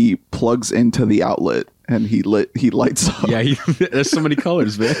when he plugs into the outlet and he lights up. Yeah, there's so many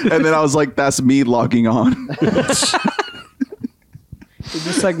colors, man. And then I was like, that's me logging on.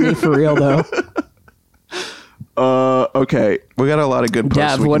 Just like me for real though. Okay. We got a lot of good posts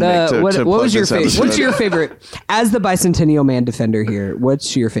Dav, we what can make to what plug was your this favorite? episode. What's your favorite as the Bicentennial Man defender here?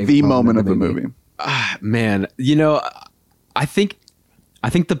 What's your favorite? The moment of the movie. Man, I think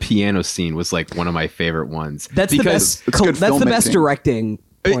the piano scene was like one of my favorite ones. That's the because best. it's good That's the best filmmaking. directing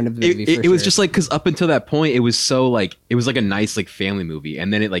point of the movie. It was just like, because up until that point, it was so like, it was like a nice like family movie,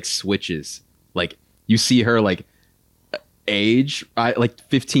 and then it like switches. Like you see her like age, like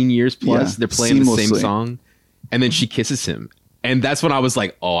 15 years plus. Yeah, They're playing the same seamlessly. song, and then she kisses him, and that's when I was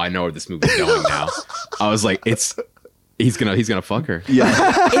like, oh, I know where this movie's going now. I was like, it's he's gonna fuck her. Yeah.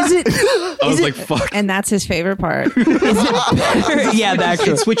 Is it? I was like, fuck. And that's his favorite part. Yeah, that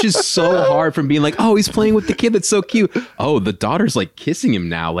It switches so hard from being like, oh, he's playing with the kid that's so cute. Oh, the daughter's like kissing him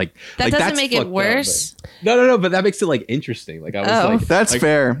now. Like That like, doesn't that's make it fucked up, worse. but- No, but that makes it like interesting. Like I was Oh. like, That's like,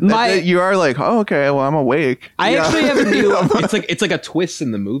 fair. You are like, oh, okay, well, I'm awake. I actually have a new. It's like a twist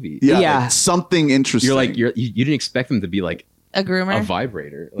in the movie. Yeah. Yeah. Like something interesting. You're like you didn't expect them to be like A groomer. a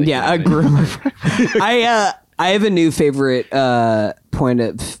vibrator. Like, Yeah, a you know what I mean? groomer. I have a new favorite point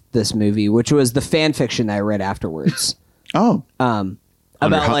of this movie, which was the fan fiction that I read afterwards. oh.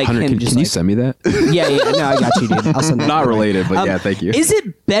 About like Hunter, him can just you like, send me that? yeah, no, I got you, dude. I'll send that. Not related, but yeah, thank you. Is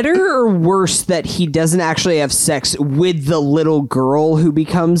it better or worse that he doesn't actually have sex with the little girl who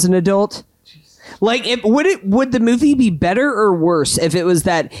becomes an adult? Like, would the movie be better or worse if it was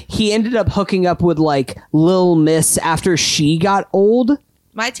that he ended up hooking up with like Lil Miss after she got old?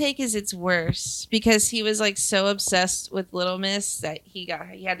 My take is it's worse because he was like so obsessed with Little Miss that he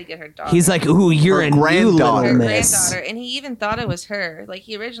had to get her daughter. He's like, "Ooh, you're Her a new granddaughter. Little her Miss." granddaughter, and he even thought it was her. Like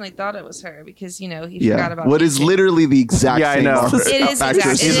he originally thought it was her because he forgot Yeah. about What is Beacon. literally the exact Yeah, I same know. actress. It is actress.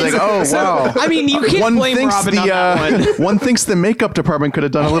 exact- He's it like, is- oh, wow. I mean, you can't blame Robin on that one. one thinks the makeup department could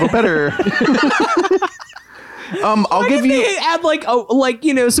have done a little better. I'll give you. They add like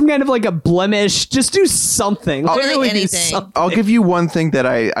some kind of like a blemish. Just do something. Literally do anything. something. I'll give you one thing that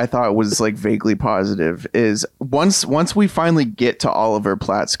I thought was like vaguely positive is once we finally get to Oliver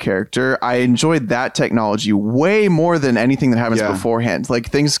Platt's character, I enjoyed that technology way more than anything that happens Yeah. beforehand. Like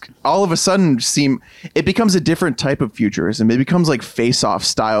things all of a sudden it becomes a different type of futurism. It becomes like Face-Off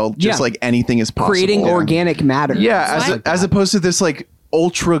style, just Yeah. like anything is possible. Creating organic matter. Yeah, What? as opposed to this like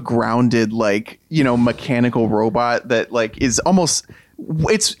ultra grounded like mechanical robot that like is almost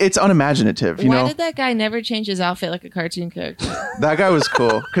it's unimaginative. Why did that guy never change his outfit like a cartoon character? That guy was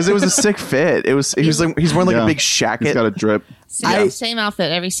cool because it was a sick fit. He's wearing like Yeah. a big He's shacket. got a drip. Same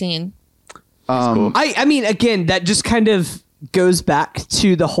outfit every scene. Cool. I mean, again, that just kind of goes back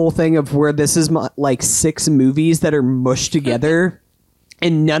to the whole thing of where this is like 6 movies that are mushed together,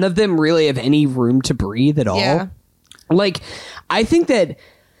 and none of them really have any room to breathe at all. Yeah. Like, I think that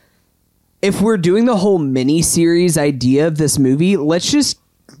if we're doing the whole mini-series idea of this movie, let's just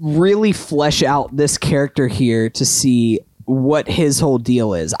really flesh out this character here to see what his whole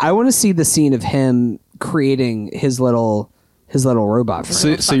deal is. I want to see the scene of him creating his little robot. For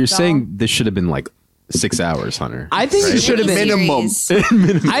him. So you're saying this should have been like 6 hours, Hunter? I think it should have been Minimum.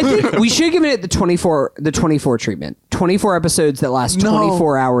 Miniseries. I think we should have given it the 24 treatment. 24 episodes that last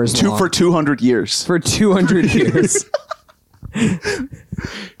 24 hours long. For 200 years. For 200 years.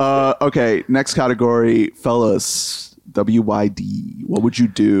 Okay, next category, fellas. WYD. What would you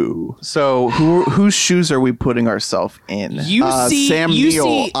do? So whose shoes are we putting ourselves in? You see Sam you Neill,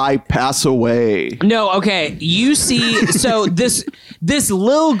 see I pass away. No, okay. You see so this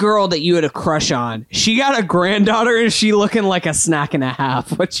little girl that you had a crush on, she got a granddaughter and she looking like a snack and a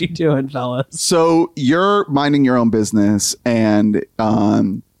half. What you doing, fellas? So you're minding your own business, and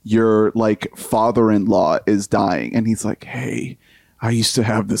your like father-in-law is dying, and he's like, "Hey, I used to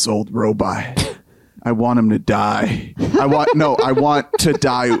have this old robot. I want him to die. I want to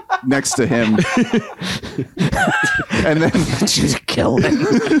die next to him." And then Just kill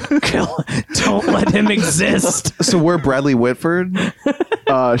him. Kill him. Don't let him exist. So we're Bradley Whitford.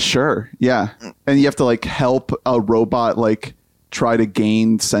 sure, yeah, and you have to like help a robot like try to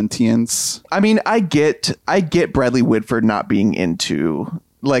gain sentience. I mean, I get Bradley Whitford not being into.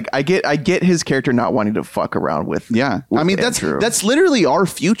 Like I get his character not wanting to fuck around with. Yeah. with I mean, Andrew. that's literally our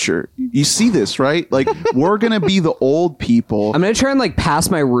future. You see this, right? Like we're going to be the old people. I'm gonna try and like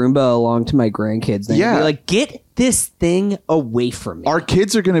pass my Roomba along to my grandkids. Then Yeah. be like, get this thing away from me. Our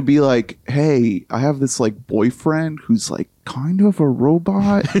kids are going to be like, "Hey, I have this like boyfriend who's like kind of a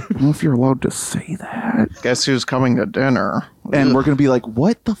robot." I don't know if you're allowed to say that. Guess who's coming to dinner? And we're going to be like,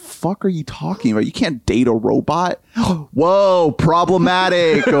 "What the fuck are you talking about? You can't date a robot." Whoa,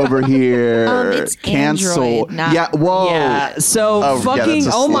 problematic over here. It's Cancel. Android, not- Yeah, whoa. Yeah. So Oh, yeah, fucking.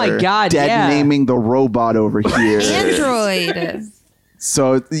 that's a Oh my slur. god. Dead yeah. naming the robot over here. Android.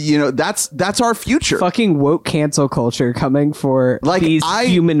 So, that's our future. Fucking woke cancel culture coming for Like, these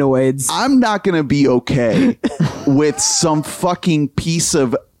humanoids. I'm not going to be okay with some fucking piece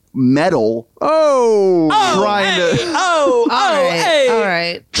of metal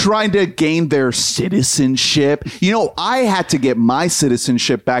trying to gain their citizenship. I had to get my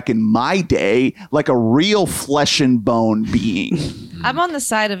citizenship back in my day like a real flesh and bone being. I'm on the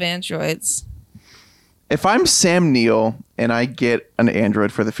side of androids. If I'm Sam Neill and I get an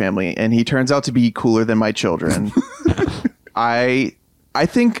android for the family and he turns out to be cooler than my children, I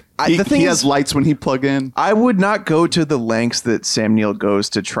think The thing he is, has lights when he plug in. I would not go to the lengths that Sam Neill goes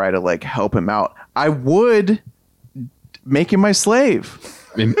to try to like help him out. I would make him my slave.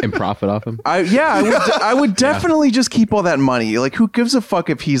 And profit off him. I would definitely just keep all that money. Like, who gives a fuck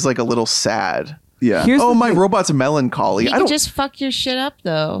if he's like a little sad? Yeah. Here's Oh, the my thing. robot's melancholy. You I can don't. just fuck your shit up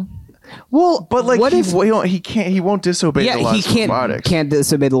though. Well, But like, what if? he can't. He won't disobey the laws he of robotics. can't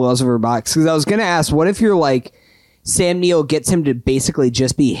disobey the laws of robotics. Because I was gonna ask, what if you're like Sam Neill gets him to basically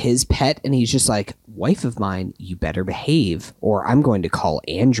just be his pet, and he's just like, wife of mine, you better behave, or I'm going to call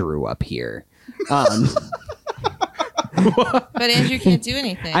Andrew up here. But Andrew can't do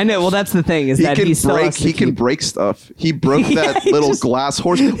anything. I know. Well, that's the thing is He that can he still break. has to He can keep- break stuff. He broke that he little just- glass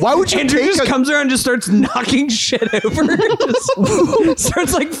horse. Why would you Andrew take just a, comes around and just starts knocking shit over. Just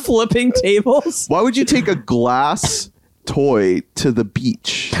starts like flipping tables. Why would you take a glass toy to the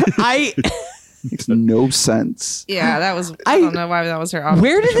beach? I Makes no sense. Yeah, that was. I don't know why that was her. obvious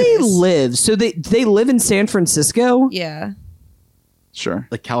where do they choice. live? So they live in San Francisco. Yeah, Sure.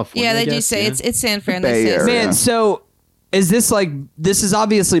 Like California. yeah, I they do guess, say yeah. it's San Fran. Bay They say Area. Man, Yeah. so is this like this is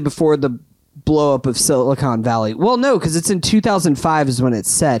obviously before the blow up of Silicon Valley? Well, no, because it's in 2005 is when it's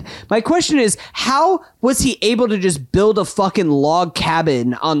said. My question is, how was he able to just build a fucking log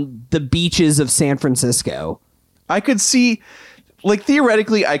cabin on the beaches of San Francisco? I could see, like,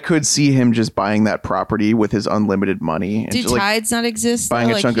 theoretically, I could see him just buying that property with his unlimited money and Do just, like, tides not exist? buying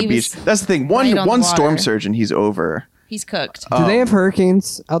though? a Like, chunk he of beach. was- That's the thing. right on One the storm water. surge and he's over. He's cooked. Do they have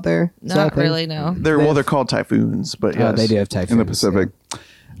hurricanes out there? Is that a Not thing? really. No. They're called typhoons, but Oh, yes. they do have typhoons In the Pacific.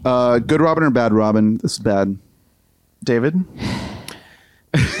 Good Robin or bad Robin? This is bad. David,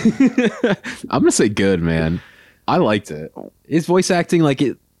 I'm gonna say good, man. I liked it. His voice acting, like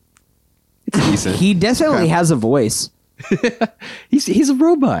it's decent. He definitely has a voice. He's a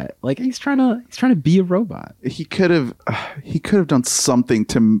robot. Like he's trying to be a robot. He could have done something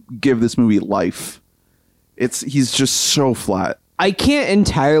to give this movie life. He's just so flat. I can't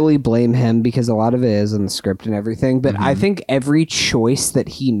entirely blame him because a lot of it is in the script and everything, but I think every choice that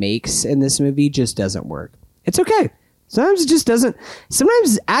he makes in this movie just doesn't work. It's okay. Sometimes it just doesn't.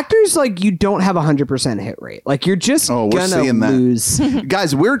 Sometimes actors, like, you don't have 100% hit rate. Like, you're just Oh, we're gonna seeing that. lose.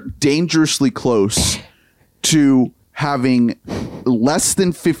 Guys, we're dangerously close to having less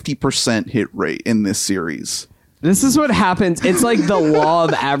than 50% hit rate in this series. This is what happens. It's like the law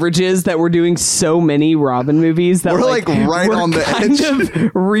of averages that we're doing so many Robin movies that We're, like, right we're on the kind edge.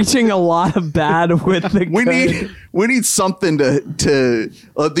 of reaching a lot of bad with the good. We need something to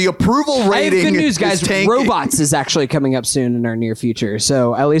the approval I have rating. good news, is guys. tanking. Robots is actually coming up soon in our near future,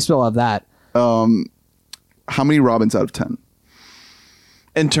 so at least we'll have that. How many Robins out of 10?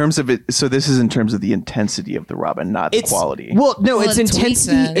 in terms of it, so this is in terms of the intensity of the Robin, not the quality. Well, no, Well, it's it's weak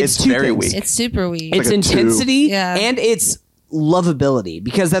intensity. then. It's It's two very things. weak. It's super weak. It's like a 2. intensity Yeah. and it's lovability,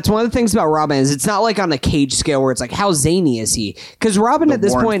 because that's one of the things about Robin is it's not like on a Cage scale where it's like how zany is he, because Robin The at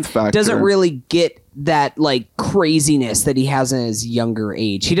this warmth point factor. doesn't really get that like craziness that he has in his younger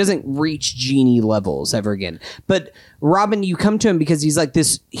age. He doesn't reach genie levels ever again. But Robin, you come to him because he's like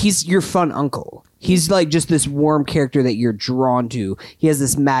this, he's your fun uncle. He's like just this warm character that you're drawn to. He has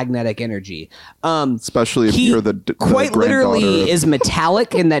this magnetic energy. Especially if He you're the quite granddaughter literally of- is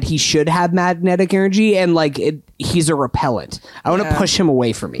metallic in that he should have magnetic energy, and like he's a repellent. I want to Yeah. push him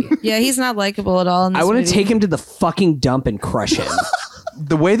away from me. Yeah, he's not likable at all. In this I want movie. to take him to the fucking dump and crush him.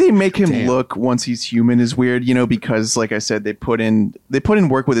 The way they make him look once he's human is weird, you know, because like I said, they put in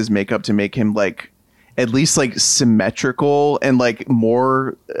work with his makeup to make him like at least like symmetrical and like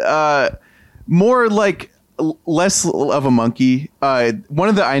more like less of a monkey. One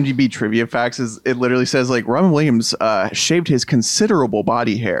of the IMDb trivia facts is it literally says like Robin Williams shaved his considerable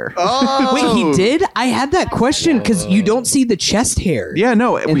body hair. Oh, Wait, he did? I had that question because you don't see the chest hair. Yeah,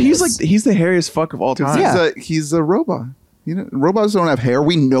 no, he's this. like he's the hairiest fuck of all time. He's a robot. You know, robots don't have hair.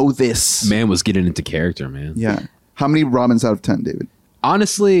 We know this. Man was getting into character, man. Yeah. How many Robins out of 10, David?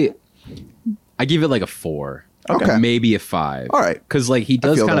 Honestly, I give it like a 4. Okay. Maybe a 5. All right. Because like he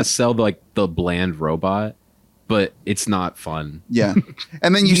does feel kind that. of sell the bland robot, but it's not fun. Yeah.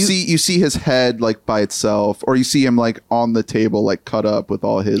 And then you see his head like by itself, or you see him like on the table like cut up with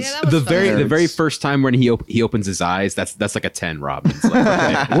all his Yeah, that was The fun. very first time when he opens his eyes, that's like a 10 Robins. Like,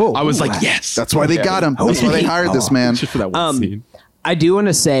 okay. Whoa. I was like, yes. That's why they got him. That's why they hired this man. Just for that one scene. I do want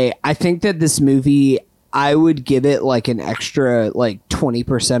to say, I think that this movie, I would give it like an extra like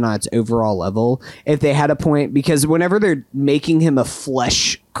 20% on its overall level if they had a point, because whenever they're making him a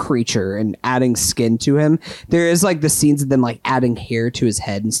flesh creature and adding skin to him, there is like the scenes of them like adding hair to his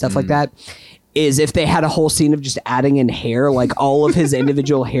head and stuff like that. is if they had a whole scene of just adding in hair, like all of his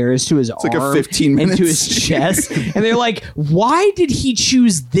individual hairs to his arm like a 15-minute and to his scene. chest. And they're like, why did he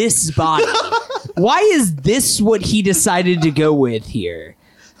choose this body? Why is this what he decided to go with here?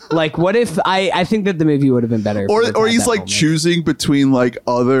 Like, what if I think that the movie would have been better. if it Or had he's that like moment. choosing between like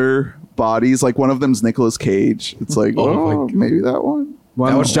other bodies. Like one of them's Nicolas Cage. It's like, Oh my oh, God. maybe that one.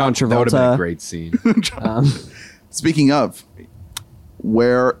 One was John Travolta. That would have been a great scene. Speaking of,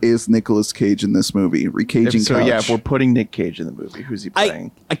 where is Nicolas Cage in this movie? Recaging So Couch. yeah, if we're putting Nick Cage in the movie, who's he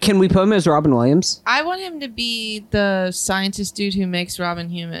playing? Can we put him as Robin Williams? I want him to be the scientist dude who makes Robin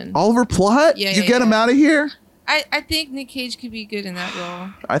human. Oliver Platt? Yeah, you yeah, get him yeah. out of here? I think Nick Cage could be good in that role.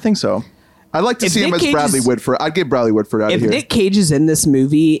 I think so. I'd like to If see him Nick as Cage Bradley is- Whitford. I'd get Bradley Whitford out of If here. Nick Cage is in this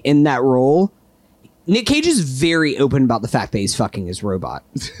movie in that role, Nick Cage is very open about the fact that he's fucking his robot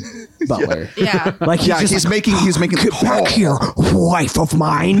butler. Yeah. Like He's making get back here, wife of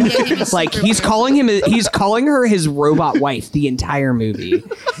mine. Yeah, he'd be Like super he's calling her his robot wife the entire movie.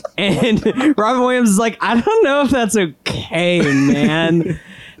 And Robin Williams is like, I don't know if that's okay, man.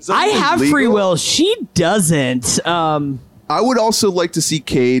 that I even have free legal? will. She doesn't. I would also like to see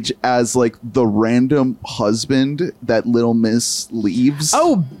Cage as like the random husband that Little Miss leaves.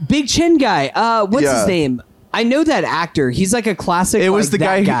 Oh, Big Chin guy. What's Yeah. his name? I know that actor. He's like a classic. It was like, the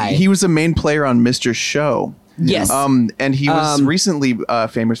that guy. He was a main player on Mr. Show. Yes. And he was recently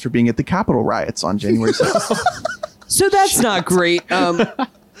famous for being at the Capitol riots on January 6th. So that's not great.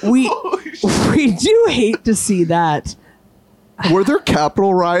 We do hate to see that. Were there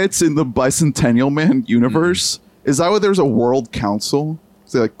Capitol riots in the Bicentennial Man universe? Is that why there's a World Council?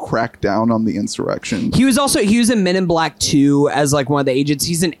 They like crack down on the insurrection. He was in Men in Black 2 as like one of the agents.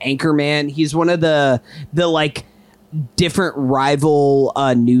 He's an anchorman. He's one of the like different rival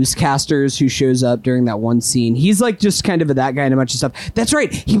newscasters who shows up during that one scene. He's like just kind of that guy in a bunch of stuff. That's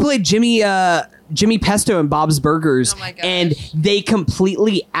right. He played Jimmy Pesto in Bob's Burgers, Oh my gosh. and they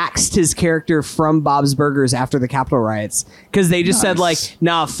completely axed his character from Bob's Burgers after the Capitol riots because they just said like,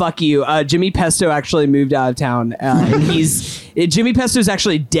 "Nah, fuck you." Jimmy Pesto actually moved out of town, and Jimmy Pesto's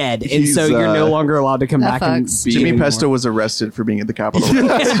actually dead, and so He's, you're no longer allowed to come That back and fucks. be Jimmy anymore. Pesto was arrested for being at the Capitol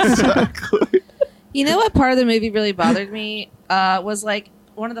riots. Exactly. You know what part of the movie really bothered me was like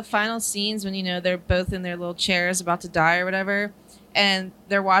one of the final scenes when they're both in their little chairs about to die or whatever, and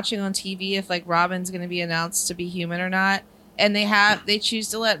they're watching on TV if like Robin's going to be announced to be human or not, and they choose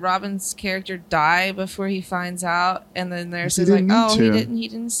to let Robin's character die before he finds out, and then there's He like, didn't need oh, to. he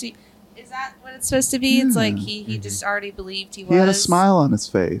didn't see. Is that what it's supposed to be? It's like he just already believed he was. He had a smile on his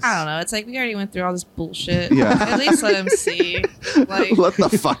face. I don't know. It's like we already went through all this bullshit. Yeah. At least let him see. Like, Let the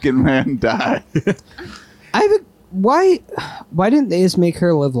fucking man die. Why didn't they just make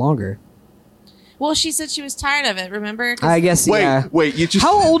her live longer? well, she said she was tired of it. Remember? 'Cause I guess yeah. Wait, you just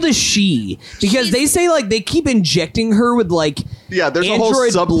How old is she? Because She's- they say like they keep injecting her with like Yeah, there's a whole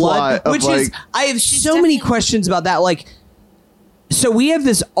android subplot blood, of which like is I have She's so many definitely- questions about that. Like, so we have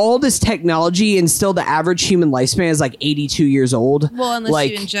all this technology, and still the average human lifespan is like 82 years old. Well, unless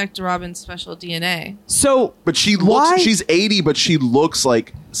like, you inject Robin's special DNA so but she Why- looks she's 80 but she looks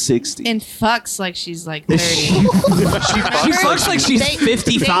like 60. and fucks like she's like 30. she looks like she's They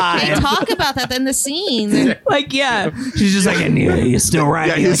 55. talk about that in the scene. Like, yeah, she's just like, yeah, you're still right.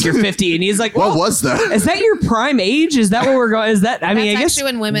 Yeah, like he's- you're 50, and he's like, What well, was that? is that your prime age? Is that what we're going? Is that? I mean, That's I guess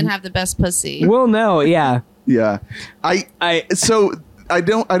actually when women have the best pussy. we'll know. Yeah, Yeah. I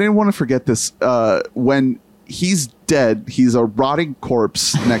didn't want to forget this. When he's dead, he's a rotting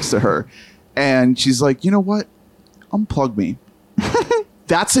corpse next to her. And she's like, you know what? Unplug me.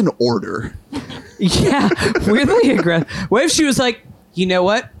 That's an order. yeah, weirdly aggressive. What if she was like, you know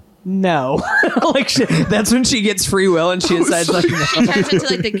what? No, like that's when she gets free will and she decides like, no. She turns into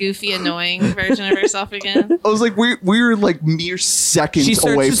like the goofy, annoying version of herself again. I was like, we were like mere seconds She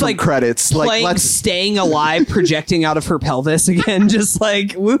starts away just, from like, credits. Like, playing let's. Staying Alive, projecting out of her pelvis again, just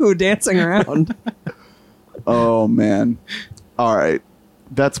like woo, dancing around. Oh man. All right.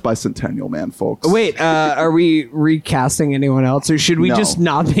 That's Bicentennial Man, folks. Wait, are we recasting anyone else, or should we No. just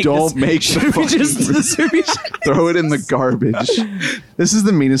not make? Don't make the Should we fucking just? Should we Throw it in the garbage. This is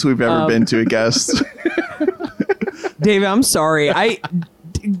the meanest we've ever been to a guest. David, I'm sorry.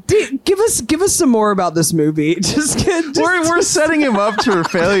 Give us some more about this movie. We're setting him up for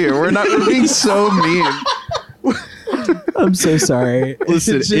failure. We're being so mean. I'm so sorry.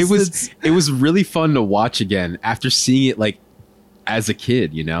 Listen, It's just- it was really fun to watch again after seeing it like as a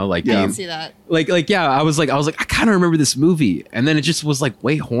kid, like Yeah. I being, can see that. like yeah, I was like I kind of remember this movie, and then it just was like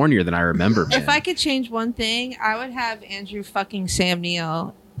way hornier than I remember. Man. If I could change one thing, I would have Andrew fucking Sam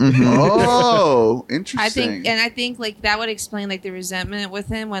Neill Oh, interesting. I think like that would explain like the resentment with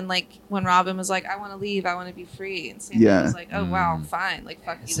him when Robin was like, I want to leave, I want to be free, and Sam was like, oh wow, fine, like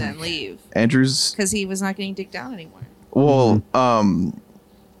fuck you then, leave, Andrew's because he was not getting dicked down anymore. well,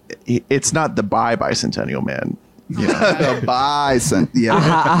 it's not the bicentennial man. The bison.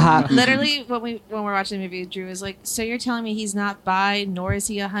 Yeah. Literally, when we're watching the movie, Drew was like, "So you're telling me he's not bi, nor is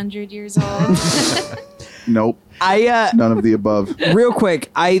he 100 years old?" Nope. None of the above. Real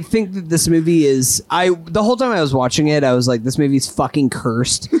quick, I think that this movie is the whole time I was watching it, I was like, this movie's fucking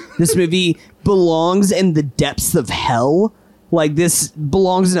cursed. This movie belongs in the depths of hell. Like, this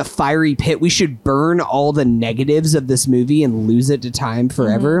belongs in a fiery pit. We should burn all the negatives of this movie and lose it to time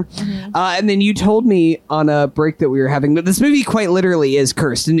forever. And then you told me on a break that we were having that this movie quite literally is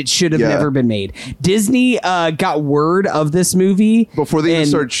cursed and it should have never been made. Disney got word of this movie Before they even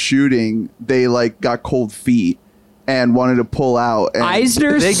started shooting, they like got cold feet and wanted to pull out. And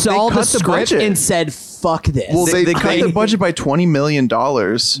Eisner saw cut the the script budget. and said, fuck this. Well, They cut the budget by $20 million.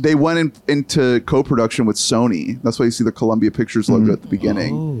 they went into co-production with Sony. That's why you see the Columbia Pictures logo at the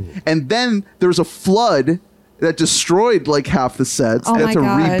beginning. And then there was a flood that destroyed like half the sets. Oh They had my to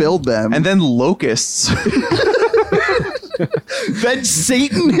God. rebuild them. And then locusts. then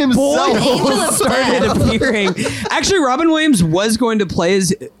Satan himself Angel of started Death. appearing. Actually, Robin Williams was going to play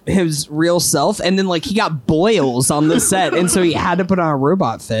his real self, and then like he got boils on the set, and so he had to put on a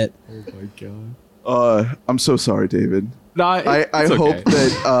robot fit. I'm so sorry, David. No, I it's hope okay.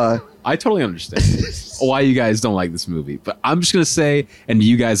 that I totally understand why you guys don't like this movie, but I'm just gonna say, and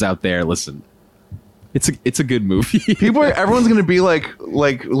you guys out there, listen, it's a good movie. Everyone's gonna be like,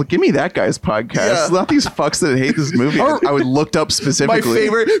 give me that guy's podcast. Yeah. Not these fucks that hate this movie. I would looked up my specifically.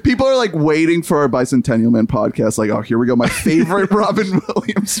 favorite people are like waiting for our Bicentennial Man podcast. Like, oh, here we go. My favorite Robin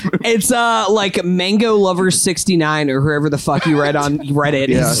Williams movie. It's like Mango Lover 69 or whoever the fuck you read on Reddit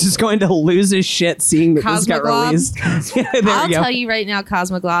Yeah. is just going to lose his shit seeing that this got Cosmoglob? released. Yeah, there I'll we go. tell you right now,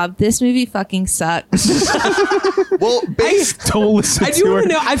 Cosmoglob, this movie fucking sucks. Well, based Don't listen I do want to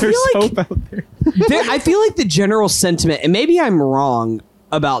know. I feel like I feel like the general sentiment, and maybe I'm wrong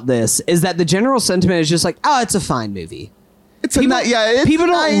about this, is that the general sentiment is just like, oh, it's a fine movie. it's People, it's people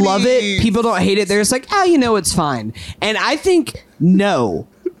don't love it. 90s. People don't hate it. They're just like, oh, it's fine. And I think no.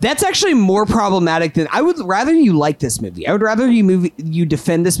 That's actually more problematic than I would rather you like this movie. I would rather you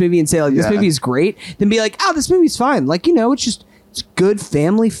defend this movie and say like this Yeah. movie is great than be like, oh, this movie's fine. Like, it's good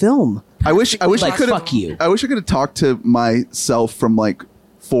family film. I wish I Like, could have. fuck you. I wish I could have talked to myself from like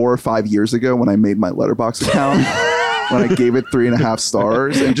 4 or 5 years ago when I made my Letterboxd account. When I gave it 3.5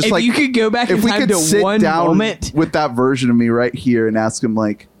 stars, and just If like you could go back in if we time could to sit one down moment. with that version of me right here and ask him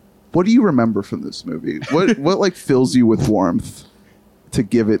like, what do you remember from this movie? What like fills you with warmth to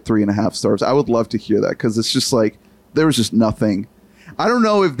give it 3.5 stars? I would love to hear that because it's just like there was just nothing. I don't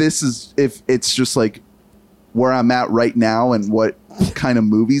know if it's just like where I'm at right now and what kind of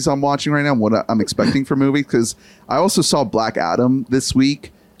movies I'm watching right now and what I'm expecting for movies, because I also saw Black Adam this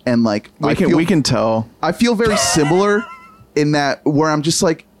week and like we can tell. I feel very similar in that where I'm just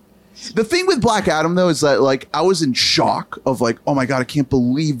like, the thing with Black Adam though is that like I was in shock of like, oh my God, I can't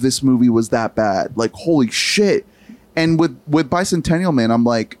believe this movie was that bad. Like, holy shit. And with Bicentennial Man, I'm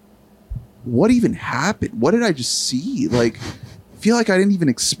like, what even happened? What did I just see? Like, I feel like I didn't even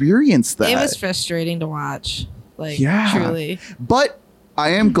experience that. It was frustrating to watch. Like, Yeah. truly. But I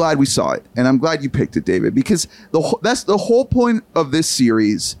am glad we saw it, and I'm glad you picked it, David, because that's the whole point of this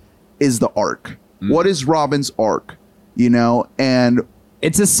series is the arc. What is Robin's arc? And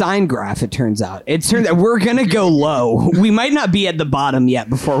It's a sine graph, it turns out. It turns out we're going to go low. We might not be at the bottom yet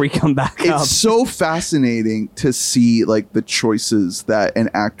before we come back up. it's so fascinating to see like the choices that an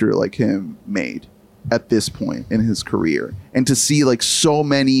actor like him made at this point in his career, and to see like so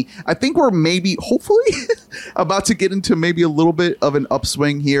many. I think we're maybe hopefully about to get into maybe a little bit of an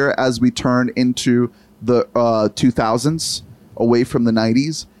upswing here as we turn into the 2000s away from the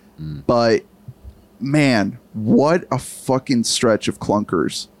 90s. But man, what a fucking stretch of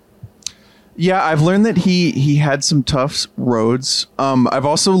clunkers. Yeah, I've learned that he had some tough roads. I've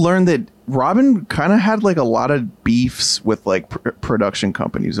also learned that Robin kind of had like a lot of beefs with like production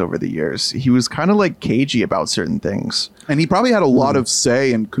companies over the years. He was kind of like cagey about certain things. And he probably had a lot of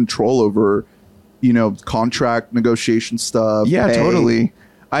say and control over, contract negotiation stuff. Yeah, pay. totally.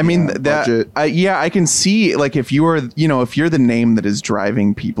 I mean budget. I can see like if you're the name that is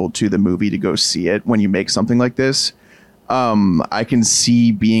driving people to the movie to go see it when you make something like this, I can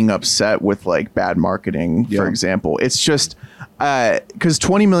see being upset with like bad marketing, for Yeah. example. It's just because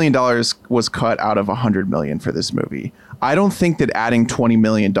 $20 million was cut out of $100 million for this movie. I don't think that adding $20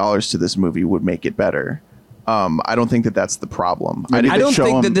 million to this movie would make it better. I don't think that that's the problem. I I don't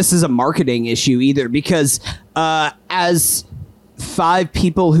think that this is a marketing issue either, because as 5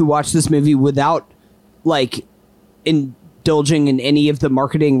 people who watch this movie without like indulging in any of the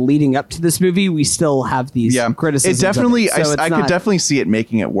marketing leading up to this movie, we still have these criticisms. It definitely, of it. So I could definitely see it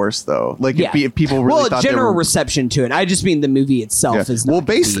making it worse though. Like if people really thought general reception to it. I just mean the movie itself is not.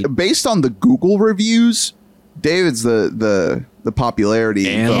 Well, based on the Google reviews, David's the popularity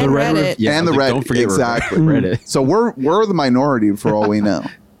And vote. the Reddit. Reddit. And the Reddit. Don't forget Exactly. Reddit. So we're the minority for all we know.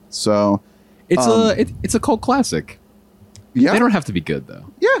 So It's a cult classic. yeah, They don't have to be good though.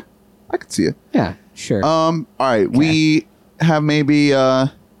 yeah, I could see it. Yeah, sure. All right, we have maybe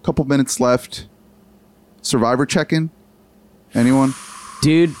a couple minutes left. Survivor check-in. Anyone?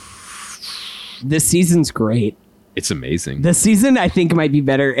 Dude, this season's great. It's amazing. This season, I think, might be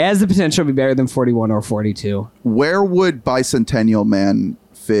better. It has the potential to be better than 41 or 42. Where would Bicentennial Man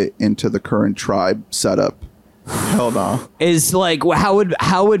fit into the current tribe setup? Hell no. Is like, how would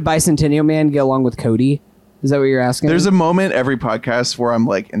Bicentennial Man get along with Cody? Is that what you're asking? There's a moment every podcast where I'm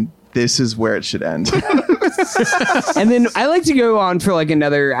like, and this is where it should end. And then I like to go on for like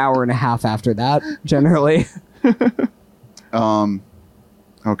another hour and a half after that, generally.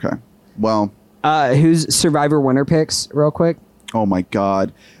 Okay. Well, Who's Survivor winner picks, real quick? oh my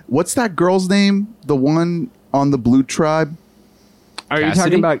God. What's that girl's name? The one on the blue tribe? Are you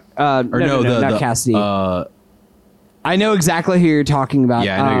Cassidy? talking about? No, not Cassidy. I know exactly who you're talking about.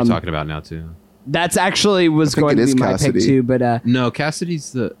 Yeah, I know you're talking about now too. That's actually was think going it to is be my Cassidy. pick too, but No,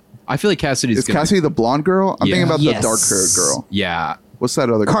 Cassidy's the. I feel like Cassidy's. Is gonna- Cassidy the blonde girl? I'm Yeah. thinking about Yes. the dark-haired girl. Yeah, What's that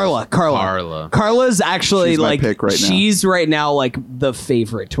other girl? Carla. Carla's actually She's my like pick right now. she's right now like the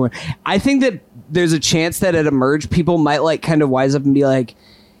favorite to win. I think that there's a chance that at Emerge people might like kind of wise up and be like,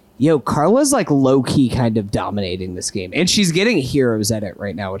 yo, Carla's like low key kind of dominating this game, and she's getting heroes at it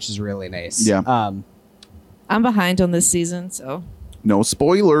right now, which is really nice. Yeah. I'm behind on this season, so No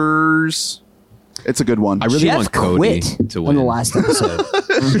spoilers. It's a good one. I really Jeff want Cody quit to on win. the last episode.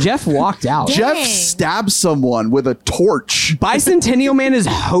 Jeff walked out. Jeff Dang. stabs someone with a torch. Bicentennial Man is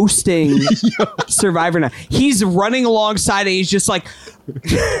hosting Survivor now. He's running alongside and he's just like,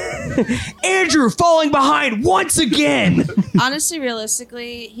 Andrew falling behind once again. honestly,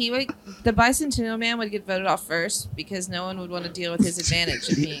 realistically, the Bicentennial Man would get voted off first because no one would want to deal with his advantage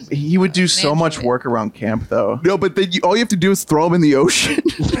of being. He would do so much Mandatory. work around camp though. No, but then all you have to do is throw him in the ocean,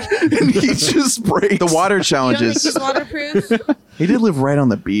 and he just breaks. The water You don't think challenges. he's waterproof? He did live right on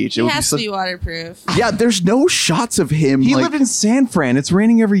the beach. He It would has be to be waterproof. Yeah, there's no shots of him. He like, lived in San Fran. It's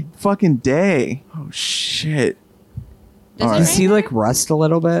raining every fucking day. oh shit. Does it Does he rain like rust a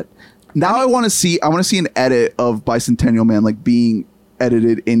little bit? Now I want to see an edit of Bicentennial Man like being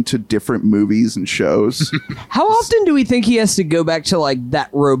edited into different movies and shows. How often do we think he has to go back to like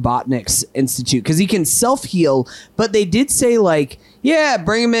that Robotniks Institute? Because he can self heal, but they did say like, yeah,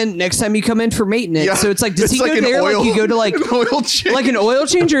 bring him in next time you come in for maintenance. Yeah. So it's like, does It's he like go an there? oil- Like you go to like an oil change. like an oil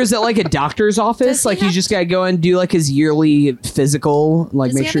change, or is it like a doctor's office? Does he Like he's have- just gotta go and do like his yearly physical,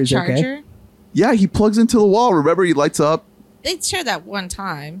 like Does he make have sure a he's okay. charger? Yeah, he plugs into the wall. Remember, he lights up. They shared that one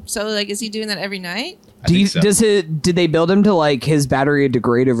time. So, like, is he doing that every night? I Do you, think so. does it? Did they build him to like his battery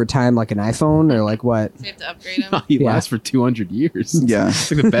degrade over time, like an iPhone, or like what? Do they have to upgrade him? He Yeah. lasts for 200 years. Yeah.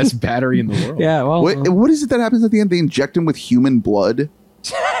 It's like the best battery in the world. Yeah, well, What is it that happens at the end? They inject him with human blood.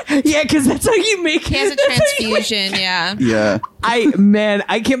 yeah, because that's how you make. He has a that's how you- transfusion, yeah. Yeah.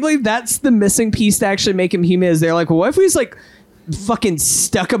 I can't believe that's the missing piece to actually make him human. Is they're like, well, what if he's like fucking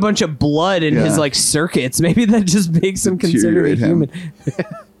stuck a bunch of blood in his Yeah. like circuits? Maybe that just makes him considered a Deteriorate him. human.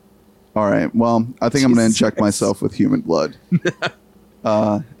 All right. Well, I think I'm going to Jesus inject Christ. myself with human blood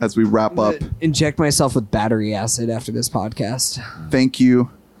as we wrap up. Inject myself with battery acid after this podcast. Thank you,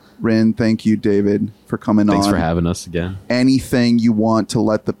 Rin. Thank you, David, for coming Thanks on. for having us again. Anything you want to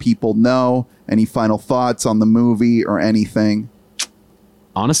let the people know? Any final thoughts on the movie or anything?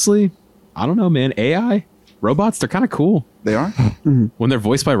 Honestly, I don't know, man. AI robots, they're kind of cool. They are. When they're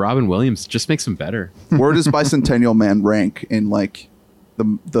voiced by Robin Williams, it just makes them better. Where does Bicentennial Man rank in like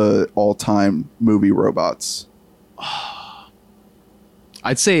the all-time movie robots?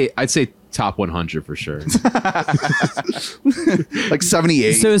 I'd say top 100 for sure. Like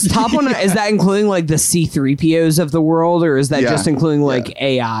 78. So is top one? Is that including like the C-3POs of the world, or is that Yeah. just including like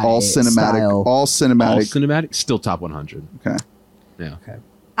AI? all cinematic. style? All All cinematic. cinematic, still top 100. Okay. Yeah.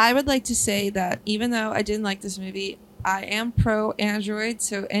 I would like to say that even though I didn't like this movie, I am pro Android.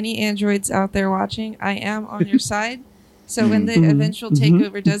 So any androids out there watching, I am on your side. So when the eventual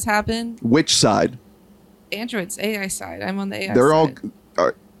takeover does happen, Which side? Android's AI side. I'm on the AI They're all. side.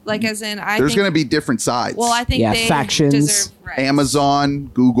 Like as in, I There's think, going to be different sides. Well, I think Yeah, they factions. deserve rights. Amazon,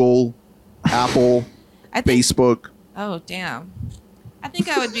 Google, Apple. I think. Facebook. Oh damn. I think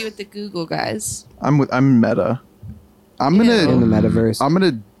I would be with the Google guys. Oh damn. I think I would be with the Google guys. I'm Meta. I'm Ew. gonna in the metaverse. I'm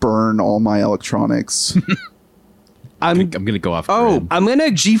gonna burn all my electronics. I'm gonna go off. Oh, grid. I'm gonna.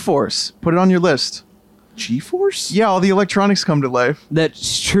 GeForce. Put it on your list. GeForce? Yeah, all the electronics come to life.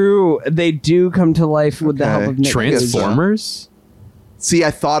 That's true. They do come to life with the Okay. help of Nick Cage. Transformers. See,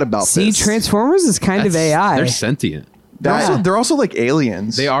 I thought about See, this. Transformers is kind of AI. They're sentient. They're also like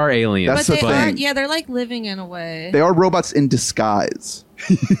aliens. They are aliens. That's but the they are, thing. yeah, they're like living in a way. They are robots in disguise.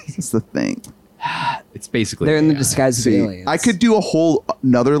 That's the thing. It's basically They're in the AI. disguise of See, aliens. I could do a whole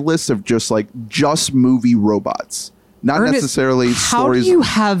another list of just movie robots, not Ernest, necessarily how stories. do you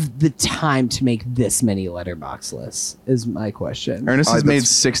have the time to make this many letterbox lists? Is my question. Ernest has that's- made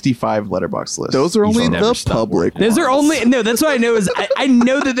 65 letterbox lists. Those are only should never the stop public. Those are ones. only no. That's what I know is I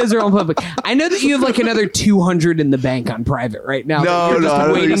know that those are all public. I know that you have like another 200 in the bank on private right now. that No, you're no, just I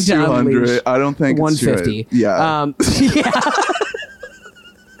don't think waiting it's to 200. unleash. I don't think it's 150. 200. Yeah. Yeah.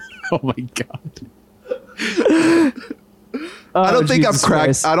 Oh my god. I don't think Jesus I've cracked.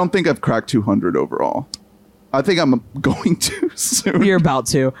 Christ. I don't think I've cracked 200 overall. I think I'm going to soon. You're about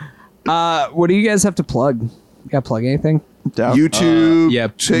to. What do you guys have to plug? You got to plug anything? YouTube, Yeah,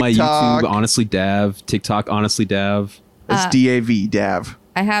 my TikTok. YouTube, Honestly Dav, TikTok, Honestly Dav. It's DAV, Dav.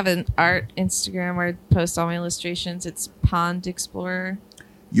 I have an art Instagram where I post all my illustrations. It's Pond Explorer.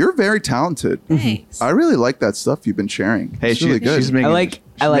 You're very talented. Thanks. I really like that stuff you've been sharing. Hey, it's really good. She's making, I like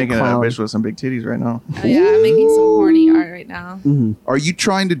she's making a clown. bitch with some big titties right now. Oh, yeah, I'm making some horny art right now. Are you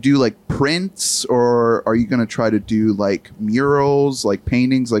trying to do like prints, or are you going to try to do like murals, like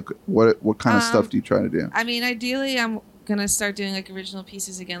paintings? Like what kind of stuff do you try to do? I mean, ideally, I'm gonna start doing like original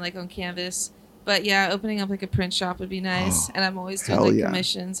pieces again, like on canvas. But yeah, opening up like a print shop would be nice. And I'm always doing hell like yeah.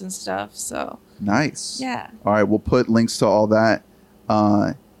 commissions and stuff. So Nice. yeah. All right, we'll put links to all that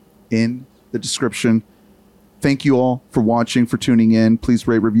in the description. Thank you all for watching, for tuning in. Please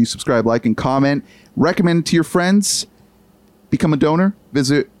rate, review, subscribe, like, and comment. Recommend it to your friends. Become a donor.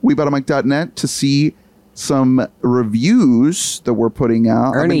 Visit WeBoughtAMic.net to see some reviews that we're putting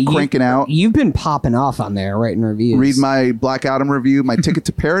out. I've been cranking out. You've been popping off on there, writing reviews. Read my Black Adam review, my Ticket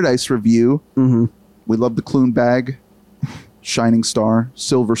to Paradise review. We love the Clune bag, Shining Star,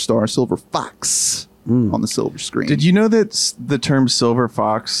 Silver Fox on the silver screen. Did you know that the term silver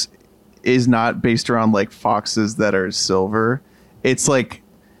fox is not based around like foxes that are silver? It's like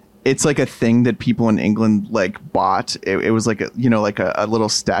a thing that people in England like bought. It was like a little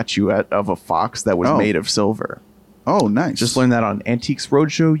statuette of a fox that was Oh. made of silver. Oh, nice. Just learned that on Antiques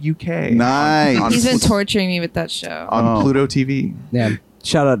Roadshow UK. Nice. On, He's been torturing me with that show. on Pluto TV. Yeah.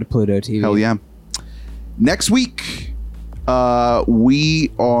 Shout out to Pluto TV. Hell yeah. Next week,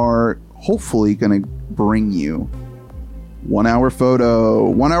 we are hopefully going to bring you 1 Hour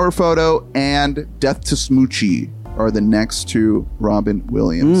Photo and Death to Smoochie are the next two Robin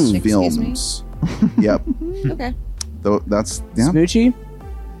Williams Excuse films. Yep. Okay. That's yeah. Smoochie?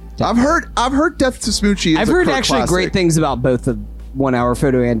 I've heard Death to Smoochie. I've is a heard cult actually classic. great things about both the 1 Hour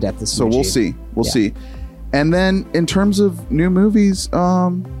Photo and Death to Smoochie. So we'll see. We'll Yeah. see. And then in terms of new movies,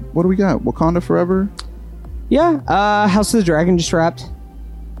 what do we got? Wakanda Forever, Yeah. House of the Dragon just wrapped.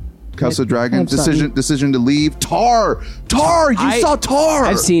 House of the Dragon, That's not Decision to Leave, Tar. You saw Tar.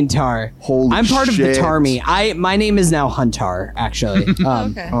 I've seen Tar. Holy I'm part of the shit. Tar Me. My name is now Huntar, actually.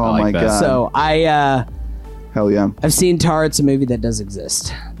 Okay. Oh I like my that. god. So Hell yeah. I've seen Tar. It's a movie that does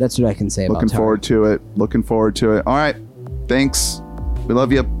exist. That's what I can say Looking about Tar. forward to it. All right. Thanks. We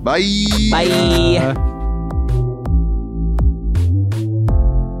love you. Bye. Bye.